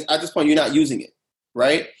saying is at this point you're not using it,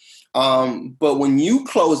 right? But when you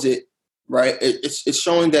close it, right, it's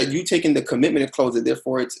showing that you taking the commitment to close it.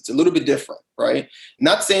 Therefore, it's a little bit different, right?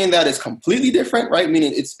 Not saying that it's completely different, right?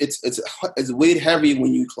 Meaning it's weighed heavy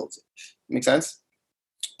when you close it. Make sense?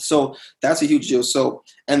 So that's a huge deal. So,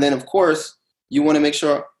 and then of course you want to make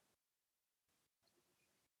sure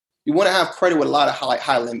you want to have credit with a lot of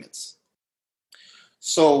high limits.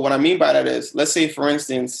 So what I mean by that is, let's say for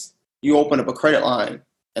instance you open up a credit line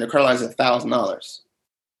and the credit line is $1,000.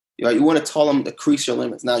 You want to tell them to increase your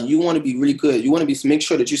limits. Now, you want to be really good. You want to make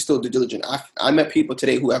sure that you're still due diligent. I met people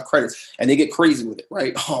today who have credits, and they get crazy with it,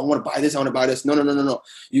 right? Oh, I want to buy this. I want to buy this. No.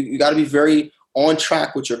 You got to be very on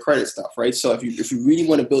track with your credit stuff, right? So if you really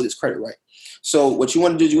want to build this credit right. So what you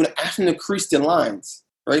want to do is you want to ask them to increase their lines,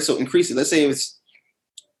 right? So increase it. Let's say it's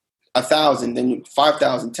 1,000, then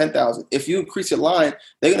 5,000, 10,000. If you increase your line,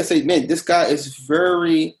 they're going to say, man, this guy is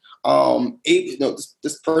very,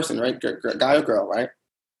 this person, right? Guy or girl, right?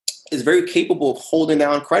 Is very capable of holding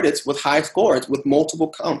down credits with high scores, with multiple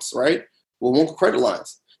counts, right? With multiple credit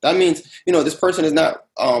lines. That means, this person is not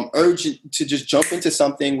urgent to just jump into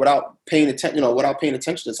something without paying attention,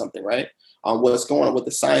 to something, right? What's going on with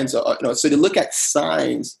the signs of, so they look at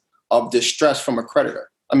signs of distress from a creditor.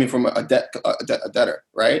 From a debtor,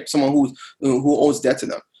 right? Someone who owes debt to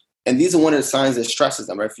them. And these are one of the signs that stresses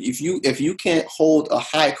them, right? If you can't hold a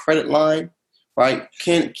high credit line, right?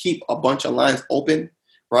 Can't keep a bunch of lines open,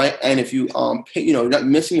 right? And if you you're not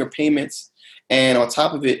missing your payments, and on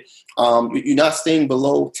top of it, you're not staying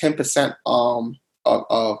below 10%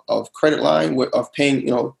 of credit line of paying,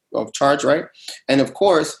 of charge, right? And of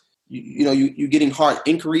course, you're getting hard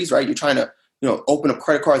inquiries, right? You're trying to open up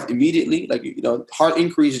credit cards immediately. Like hard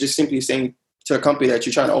inquiries is just simply saying to the company that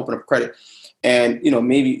you're trying to open up credit, and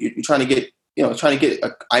maybe you're trying to get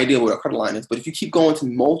an idea what a credit line is. But if you keep going to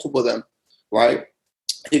multiple of them, right,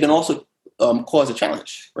 it can also cause a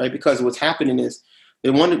challenge, right? Because what's happening is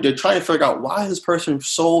they're trying to figure out, why is this person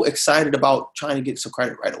so excited about trying to get some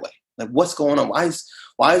credit right away? Like, what's going on? Why is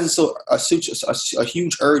it so a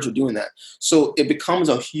huge urge of doing that? So it becomes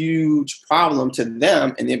a huge problem to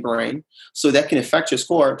them in their brain. So that can affect your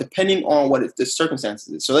score depending on what the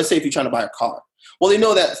circumstances is. So let's say if you're trying to buy a car, well, they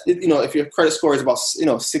know that if your credit score is about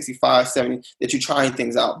 65, 70, that you're trying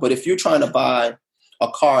things out. But if you're trying to buy a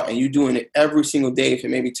car and you're doing it every single day for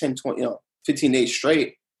maybe 10, 20, 15 days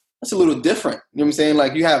straight, that's a little different. You know what I'm saying?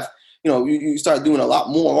 Like you have, you start doing a lot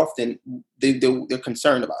more often. They're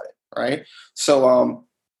concerned about it, right? So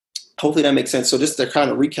hopefully that makes sense. So just to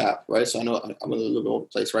kind of recap, right? So I know I'm a little bit over the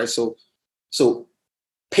place, right? So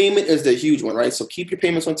payment is the huge one, right? So keep your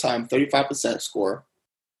payments on time, 35% score.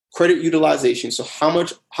 Credit utilization. So how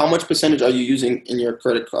much percentage are you using in your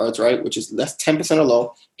credit cards, right? Which is less 10% or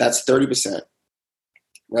low. That's 30%,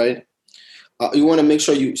 right? You want to make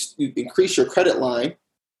sure you increase your credit line,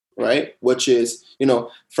 right? Which is,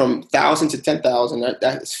 from 1,000 to 10,000,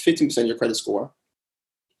 that is 15% of your credit score.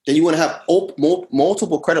 Then you want to have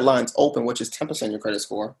multiple credit lines open, which is 10% of your credit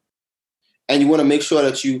score. And you want to make sure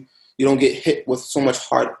that you don't get hit with so much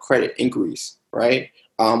hard credit inquiries, right?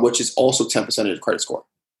 Which is also 10% of your credit score.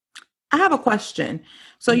 I have a question.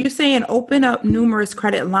 So you're saying open up numerous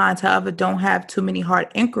credit lines, however, don't have too many hard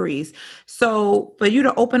inquiries. So for you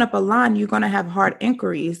to open up a line, you're going to have hard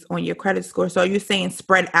inquiries on your credit score. So you're saying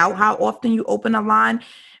spread out how often you open a line,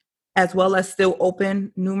 as well as still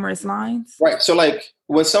open numerous lines? Right. So like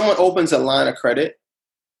when someone opens a line of credit,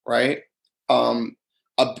 right?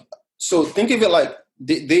 So think of it like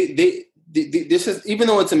this is, even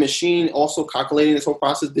though it's a machine also calculating this whole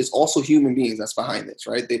process, there's also human beings that's behind this,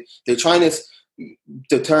 right? They're trying to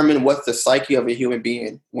determine what's the psyche of a human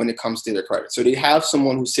being when it comes to their credit. So they have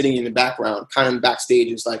someone who's sitting in the background, kind of backstage,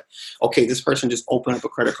 is like, okay, this person just opened up a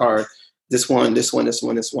credit card. This one.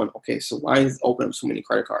 Okay, so why is it open up so many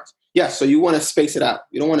credit cards? Yeah, so you want to space it out.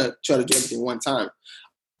 You don't want to try to do everything one time.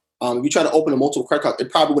 If you try to open a multiple credit card, it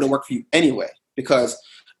probably wouldn't work for you anyway, because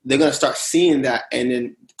they're going to start seeing that, and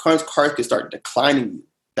then cards can start declining you.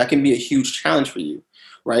 That can be a huge challenge for you,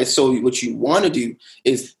 right? So what you want to do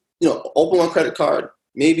is, open one credit card,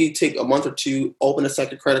 maybe take a month or two, open a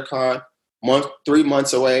second credit card, 3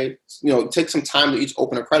 months away, take some time to each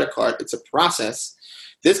open a credit card. It's a process.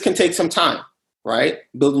 This can take some time, right?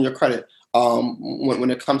 Building your credit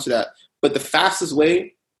when it comes to that. But the fastest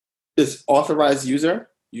way is authorized user.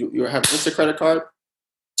 You have Insta credit card,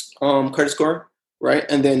 credit score, right?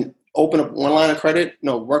 And then open up one line of credit,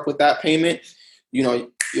 work with that payment, you're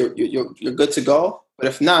good to go. But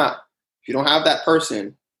if not, if you don't have that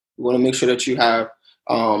person, you want to make sure that you have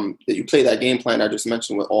that you play that game plan I just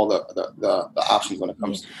mentioned with all the options when it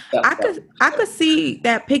comes to that. I could see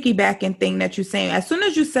that piggybacking thing that you're saying. As soon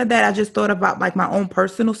as you said that, I just thought about like my own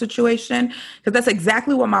personal situation, because that's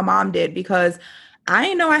exactly what my mom did, because I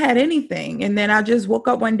didn't know I had anything. And then I just woke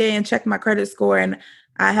up one day and checked my credit score, and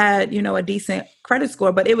I had, a decent credit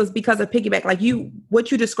score, but it was because of piggyback. Like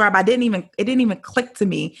what you described, it didn't even click to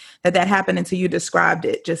me that happened until you described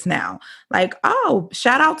it just now. Like, oh,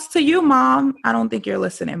 shout outs to you, Mom. I don't think you're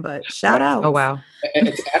listening, but shout out. Oh, wow. And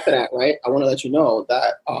after that, right, I want to let you know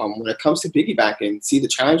that when it comes to piggybacking, see the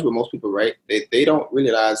challenge with most people, right, they don't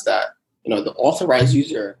realize that, the authorized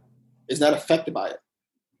user is not affected by it.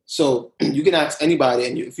 So you can ask anybody,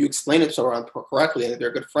 and if you explain it to them correctly, and if they're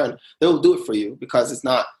a good friend, they'll do it for you, because it's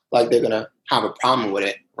not like they're gonna have a problem with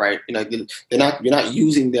it, right? You're not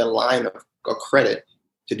using their line of credit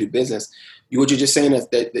to do business. What you're just saying is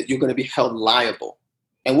that you're going to be held liable.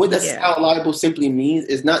 And what that held liable simply means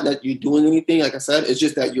is not that you're doing anything. Like I said, it's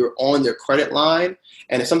just that you're on their credit line,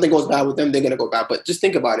 and if something goes bad with them, they're going to go bad. But just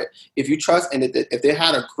think about it: if you trust, and if they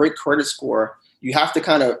had a great credit score, you have to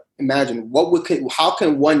kind of imagine how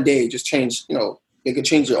can one day just change, they can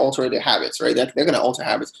change alter their habits, right? They're going to alter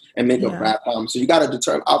habits and make a bad problem. So you got to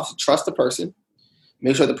obviously trust the person,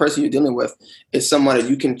 make sure the person you're dealing with is someone that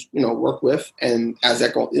you can, work with. And as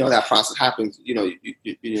that that process happens, you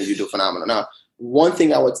do phenomenal. Now, one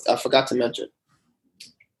thing I forgot to mention,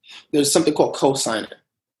 there's something called co-signing.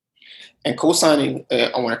 And co-signing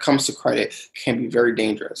when it comes to credit can be very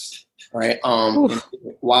dangerous, right?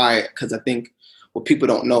 Why? Because I think what people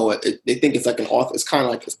don't know, they think it's like it's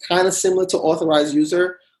kind of similar to authorized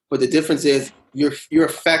user, but the difference is you're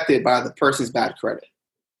affected by the person's bad credit,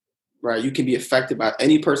 right? You can be affected by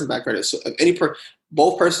any person's bad credit. So if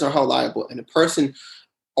both persons are held liable, and the person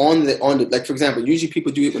on the like, for example, usually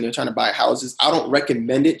people do it when they're trying to buy houses. I don't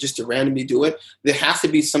recommend it just to randomly do it. There has to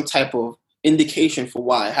be some type of indication for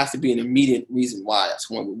why. It has to be an immediate reason why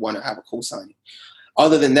someone would want to have a co-signing.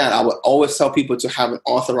 Other than that, I would always tell people to have an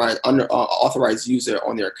authorized user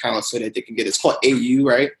on their account so that they can get it's called AU,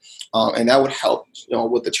 right? And that would help,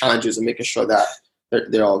 with the challenges and making sure that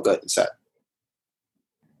they're all good and set.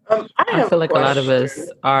 I feel like a lot of us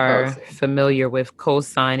are familiar with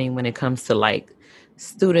co-signing when it comes to like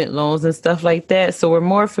student loans and stuff like that. So we're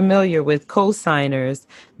more familiar with co-signers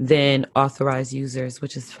than authorized users,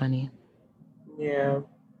 which is funny. Yeah.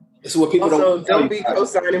 This is what people don't be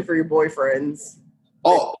co-signing for your boyfriends.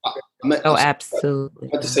 Absolutely.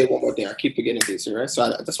 I have to say one more thing. I keep forgetting these, right? So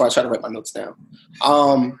that's why I try to write my notes down.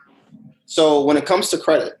 So when it comes to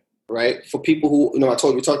credit, right, for people who,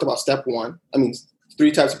 we talked about step one. I mean,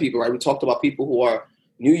 3 types of people, right? We talked about people who are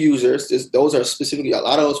new users. Those are specifically, a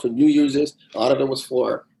lot of those for new users. A lot of them was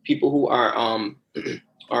for people who are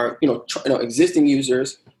existing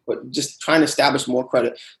users, but just trying to establish more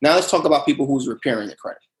credit. Now let's talk about people who's repairing their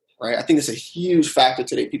credit. Right? I think it's a huge factor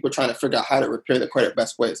today. People are trying to figure out how to repair the credit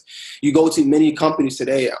best ways. You go to many companies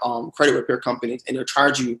today, credit repair companies, and they'll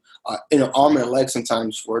charge you an arm and a leg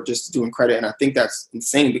sometimes for just doing credit. And I think that's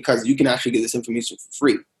insane, because you can actually get this information for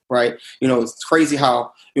free, right? It's crazy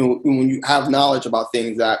how, when you have knowledge about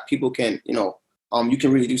things that people can, you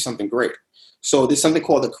can really do something great. So there's something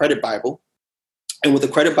called the Credit Bible. And what the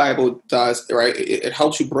Credit Bible does, right, it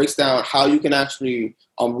helps you break down how you can actually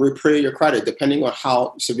repair your credit depending on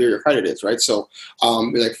how severe your credit is, right? So,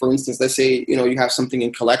 like for instance, let's say you have something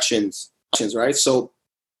in collections, right? So,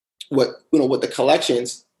 with the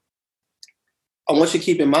collections, I want you to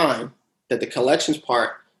keep in mind that the collections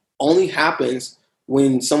part only happens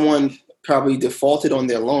when someone probably defaulted on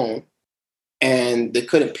their loan and they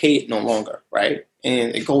couldn't pay it no longer, right?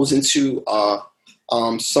 And it goes into what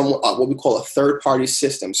we call a third-party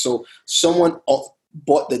system. So someone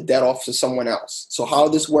bought the debt off to someone else. So how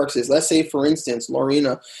this works is, let's say, for instance,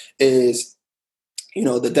 Lorena is,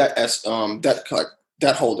 the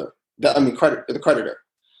debt holder, the creditor,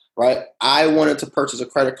 right? I wanted to purchase a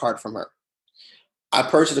credit card from her. I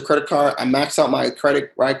purchased a credit card. I maxed out my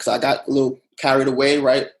credit, right? Because I got a little carried away,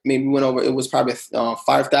 right? Maybe went over. It was probably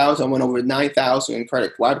 $5,000. I went over $9,000 in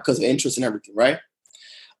credit. Why? Because of interest and everything, right?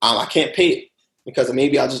 I can't pay it, because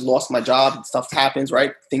maybe I just lost my job and stuff happens,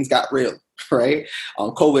 right? Things got real, right?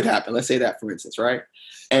 COVID happened. Let's say that, for instance, right?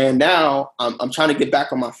 And now I'm trying to get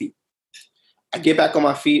back on my feet. I get back on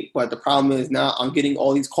my feet, but the problem is now I'm getting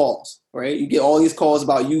all these calls, right? You get all these calls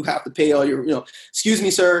about you have to pay all your, excuse me,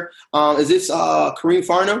 sir, is this Kareem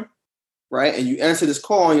Farnham, right? And you answer this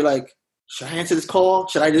call and you're like, should I answer this call?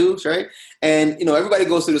 Should I do? Right? And, everybody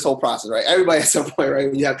goes through this whole process, right? Everybody at some point, right?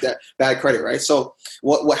 When you have that bad credit, right? So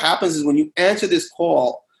what happens is when you answer this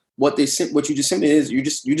call, what you just simply is, you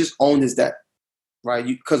just own this debt, right?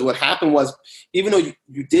 Because what happened was, even though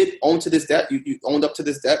you did own to this debt, you owned up to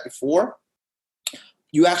this debt before,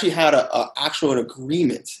 you actually had an actual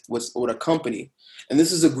agreement with a company. And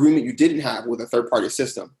this is an agreement you didn't have with a third-party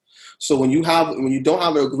system. So when you don't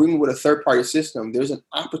have an agreement with a third-party system, there's an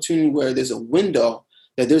opportunity where there's a window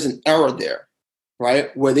that there's an error there,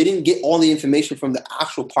 right? Where they didn't get all the information from the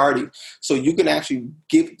actual party. So you can actually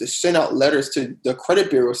send out letters to the credit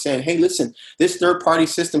bureau saying, hey, listen, this third-party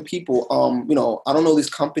system people, I don't know this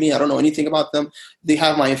company. I don't know anything about them. They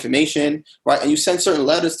have my information, right? And you send certain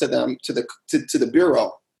letters to them, to the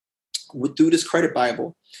bureau through this credit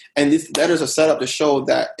Bible. And these letters are set up to show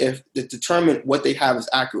that to determine what they have is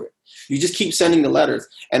accurate. You just keep sending the letters,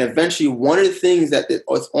 and eventually, one of the things that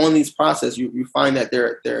is on these process, you find that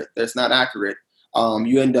that's not accurate.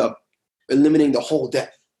 You end up eliminating the whole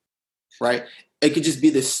debt, right? It could just be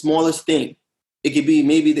the smallest thing. It could be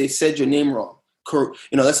maybe they said your name wrong.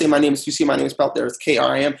 Let's say you see my name is spelled there as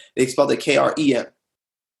K-R-I-M. They spelled it K-R-E-M.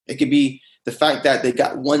 It could be the fact that they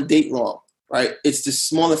got one date wrong, right? It's the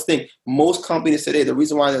smallest thing. Most companies today, the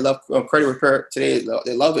reason why they love credit repair today,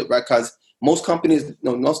 they love it, right? Because most companies,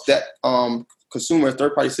 most debt consumer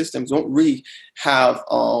third-party systems don't really have,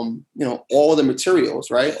 all the materials,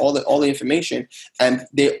 right? All the information, and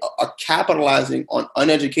they are capitalizing on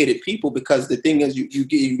uneducated people because the thing is, you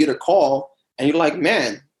get a call and you're like,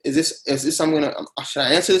 man, is this should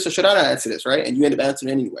I answer this or should I not answer this, right? And you end up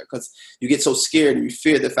answering anyway because you get so scared and you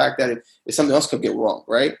fear the fact that if something else could get wrong,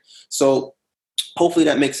 right? So hopefully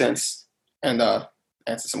that makes sense and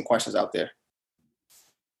answer some questions out there.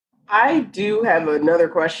 I do have another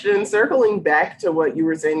question. Circling back to what you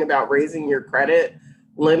were saying about raising your credit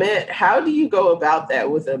limit, how do you go about that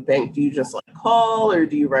with a bank? Do you just call, or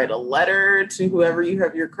do you write a letter to whoever you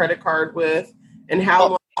have your credit card with? And how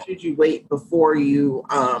long should you wait before you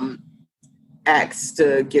ask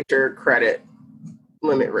to get your credit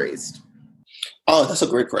limit raised? Oh, that's a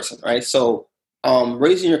great question, right? So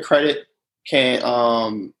raising your credit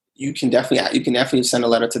you can definitely send a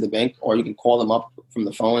letter to the bank, or you can call them up from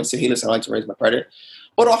the phone and say, hey, listen, I'd like to raise my credit.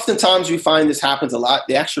 But oftentimes you find this happens a lot.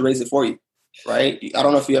 They actually raise it for you, right? I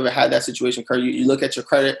don't know if you ever had that situation, Kurt. You look at your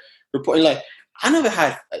credit report and you're like,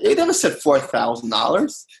 they never said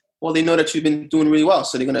 $4,000. Well, they know that you've been doing really well.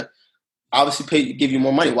 So they're going to obviously give you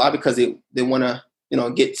more money. Why? Because they want to,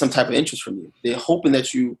 get some type of interest from you. They're hoping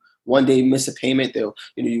that you one day miss a payment.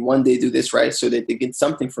 You one day do this, right? So that they get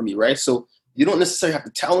something from you, right? So you don't necessarily have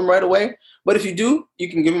to tell them right away, but if you do, you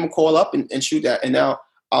can give them a call up and shoot that. And now,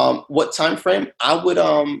 what time frame? I would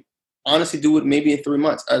honestly do it maybe in 3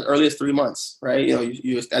 months, as early as 3 months, right?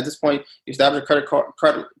 You at this point, you establish a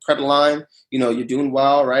credit line. You're doing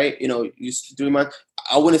well, right? You 3 months.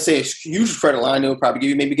 I wouldn't say a huge credit line. It would probably give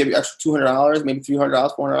you extra $200, maybe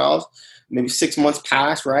 $300, $400, maybe 6 months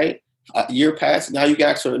pass, right? A year pass. Now you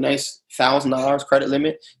got sort of a nice $1,000 credit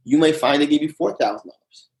limit. You may find they give you $4,000.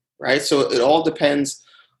 Right, so it all depends,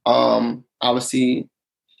 obviously,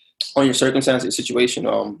 on your circumstance, your situation.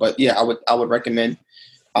 But yeah, I would recommend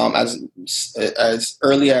as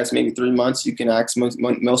early as maybe 3 months. You can ask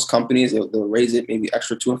most companies; they'll raise it maybe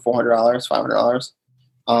extra $200 and $400,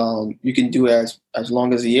 $500. You can do it as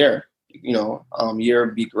long as a year. Year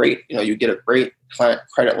would be great. You get a great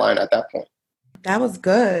credit line at that point. That was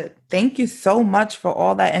good. Thank you so much for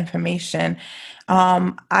all that information.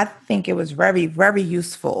 I think it was very, very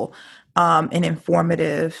useful and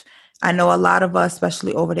informative. I know a lot of us,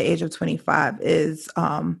 especially over the age of 25, is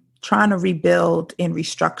trying to rebuild and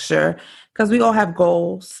restructure because we all have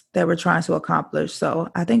goals that we're trying to accomplish. So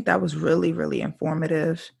I think that was really, really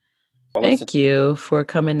informative. Thank you for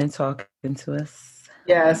coming and talking to us.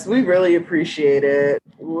 Yes, we really appreciate it.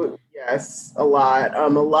 Yes, a lot. A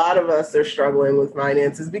lot of us are struggling with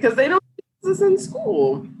finances because they don't teach this in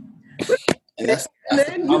school. And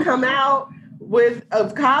then you come out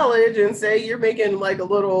of college and say you're making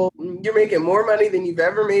you're making more money than you've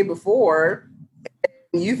ever made before.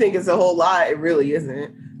 And you think it's a whole lot. It really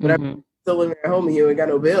isn't. But I'm still living at home and you ain't got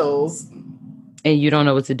no bills. And you don't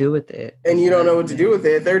know what to do with it.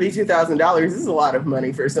 $32,000 is a lot of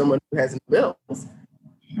money for someone who has no bills.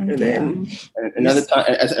 And then another time,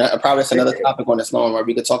 probably that's another topic on this loan where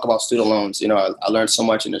we could talk about student loans. I learned so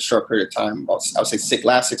much in a short period of time. I would say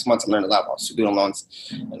last 6 months, I learned a lot about student loans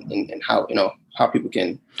and how how people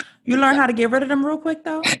can. You learn how to get rid of them real quick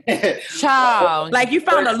though. Child, like you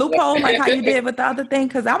found a loophole, like how you did with the other thing,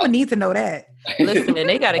 because I'm gonna need to know that. Listen, and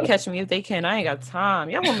they gotta catch me if they can. I ain't got time.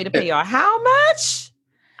 Y'all want me to pay y'all how much?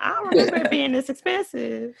 I don't remember it being this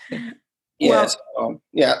expensive. Yes.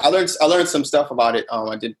 I learned some stuff about it.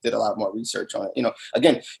 I did a lot more research on it.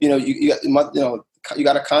 Again, you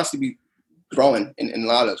got to constantly be growing in a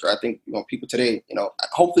lot of this, right? I think, people today,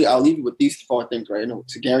 hopefully I'll leave you with these 4 things, right?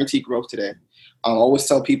 To guarantee growth today. I always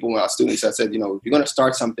tell people when our students, I said, if you're going to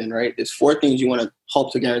start something, right, there's 4 things you want to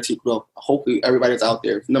help to guarantee growth. Hopefully everybody's out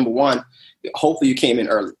there. Number 1, hopefully you came in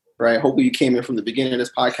early, right? Hopefully you came in from the beginning of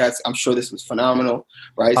this podcast. I'm sure this was phenomenal,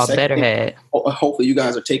 right? Better had. Hopefully you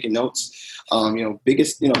guys are taking notes. The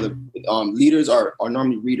leaders are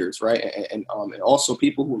normally readers, right? And also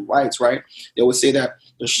people who writes, right? They always say that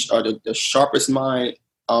the sharpest mind,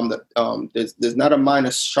 there's not a mind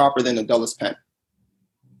that's sharper than the dullest pen.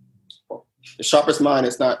 The sharpest mind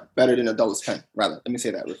is not better than the dullest pen. Rather, let me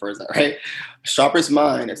say that, refers that, right? Sharpest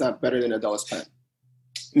mind is not better than the dullest pen.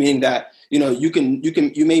 Meaning that, you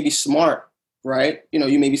may be smart, right?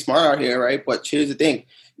 You may be smart out here, right? But here's the thing,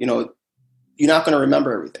 you're not going to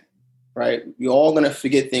remember everything. Right? You're all going to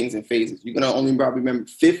forget things in phases. You're going to only probably remember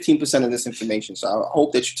 15% of this information. So I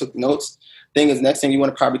hope that you took notes. Next thing you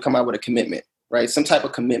want to probably come out with a commitment, right? Some type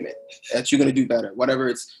of commitment that you're going to do better, whatever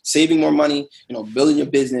it's saving more money, building your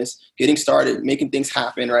business, getting started, making things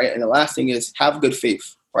happen, right? And the last thing is have good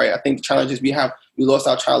faith, right? I think the challenge is we lost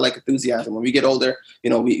our childlike enthusiasm. When we get older,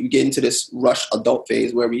 we get into this rush adult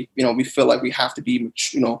phase where we feel like we have to be,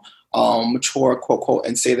 mature, quote, quote,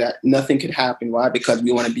 and say that nothing could happen. Why? Because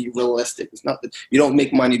we want to be realistic. It's not that you don't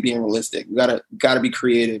make money being realistic. You gotta be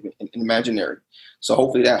creative and imaginary. So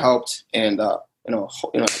hopefully that helped. And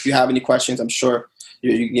if you have any questions, I'm sure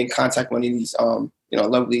you can get in contact with one of these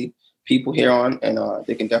lovely people here on, and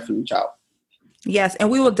they can definitely reach out. Yes, and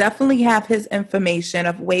we will definitely have his information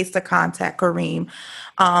of ways to contact Kareem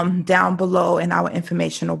down below in our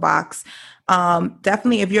informational box.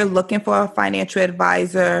 Definitely, if you're looking for a financial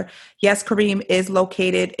advisor, yes, Kareem is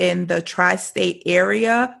located in the tri-state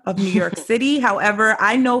area of New York City. However,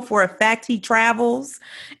 I know for a fact he travels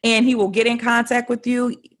and he will get in contact with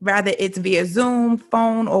you, whether it's via Zoom,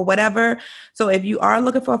 phone, or whatever. So if you are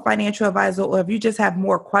looking for a financial advisor, or if you just have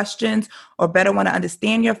more questions or better want to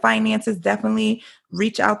understand your finances, definitely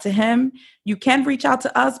reach out to him. You can reach out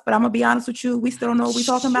to us, but I'm going to be honest with you, we still don't know what we're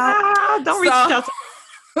talking about. Don't reach out to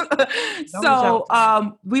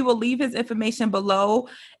So we will leave his information below,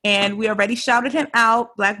 and we already shouted him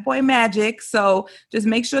out, Black Boy Magic. So just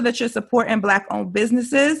make sure that you're supporting Black-owned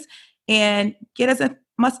businesses and get us as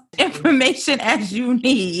much information as you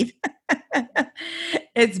need.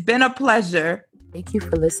 It's been a pleasure. Thank you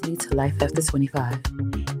for listening to Life After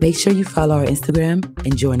 25. Make sure you follow our Instagram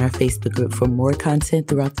and join our Facebook group for more content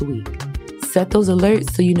throughout the week. Set those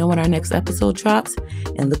alerts so you know when our next episode drops,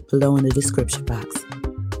 and look below in the description box.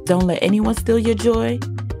 Don't let anyone steal your joy,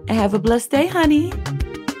 and have a blessed day, honey.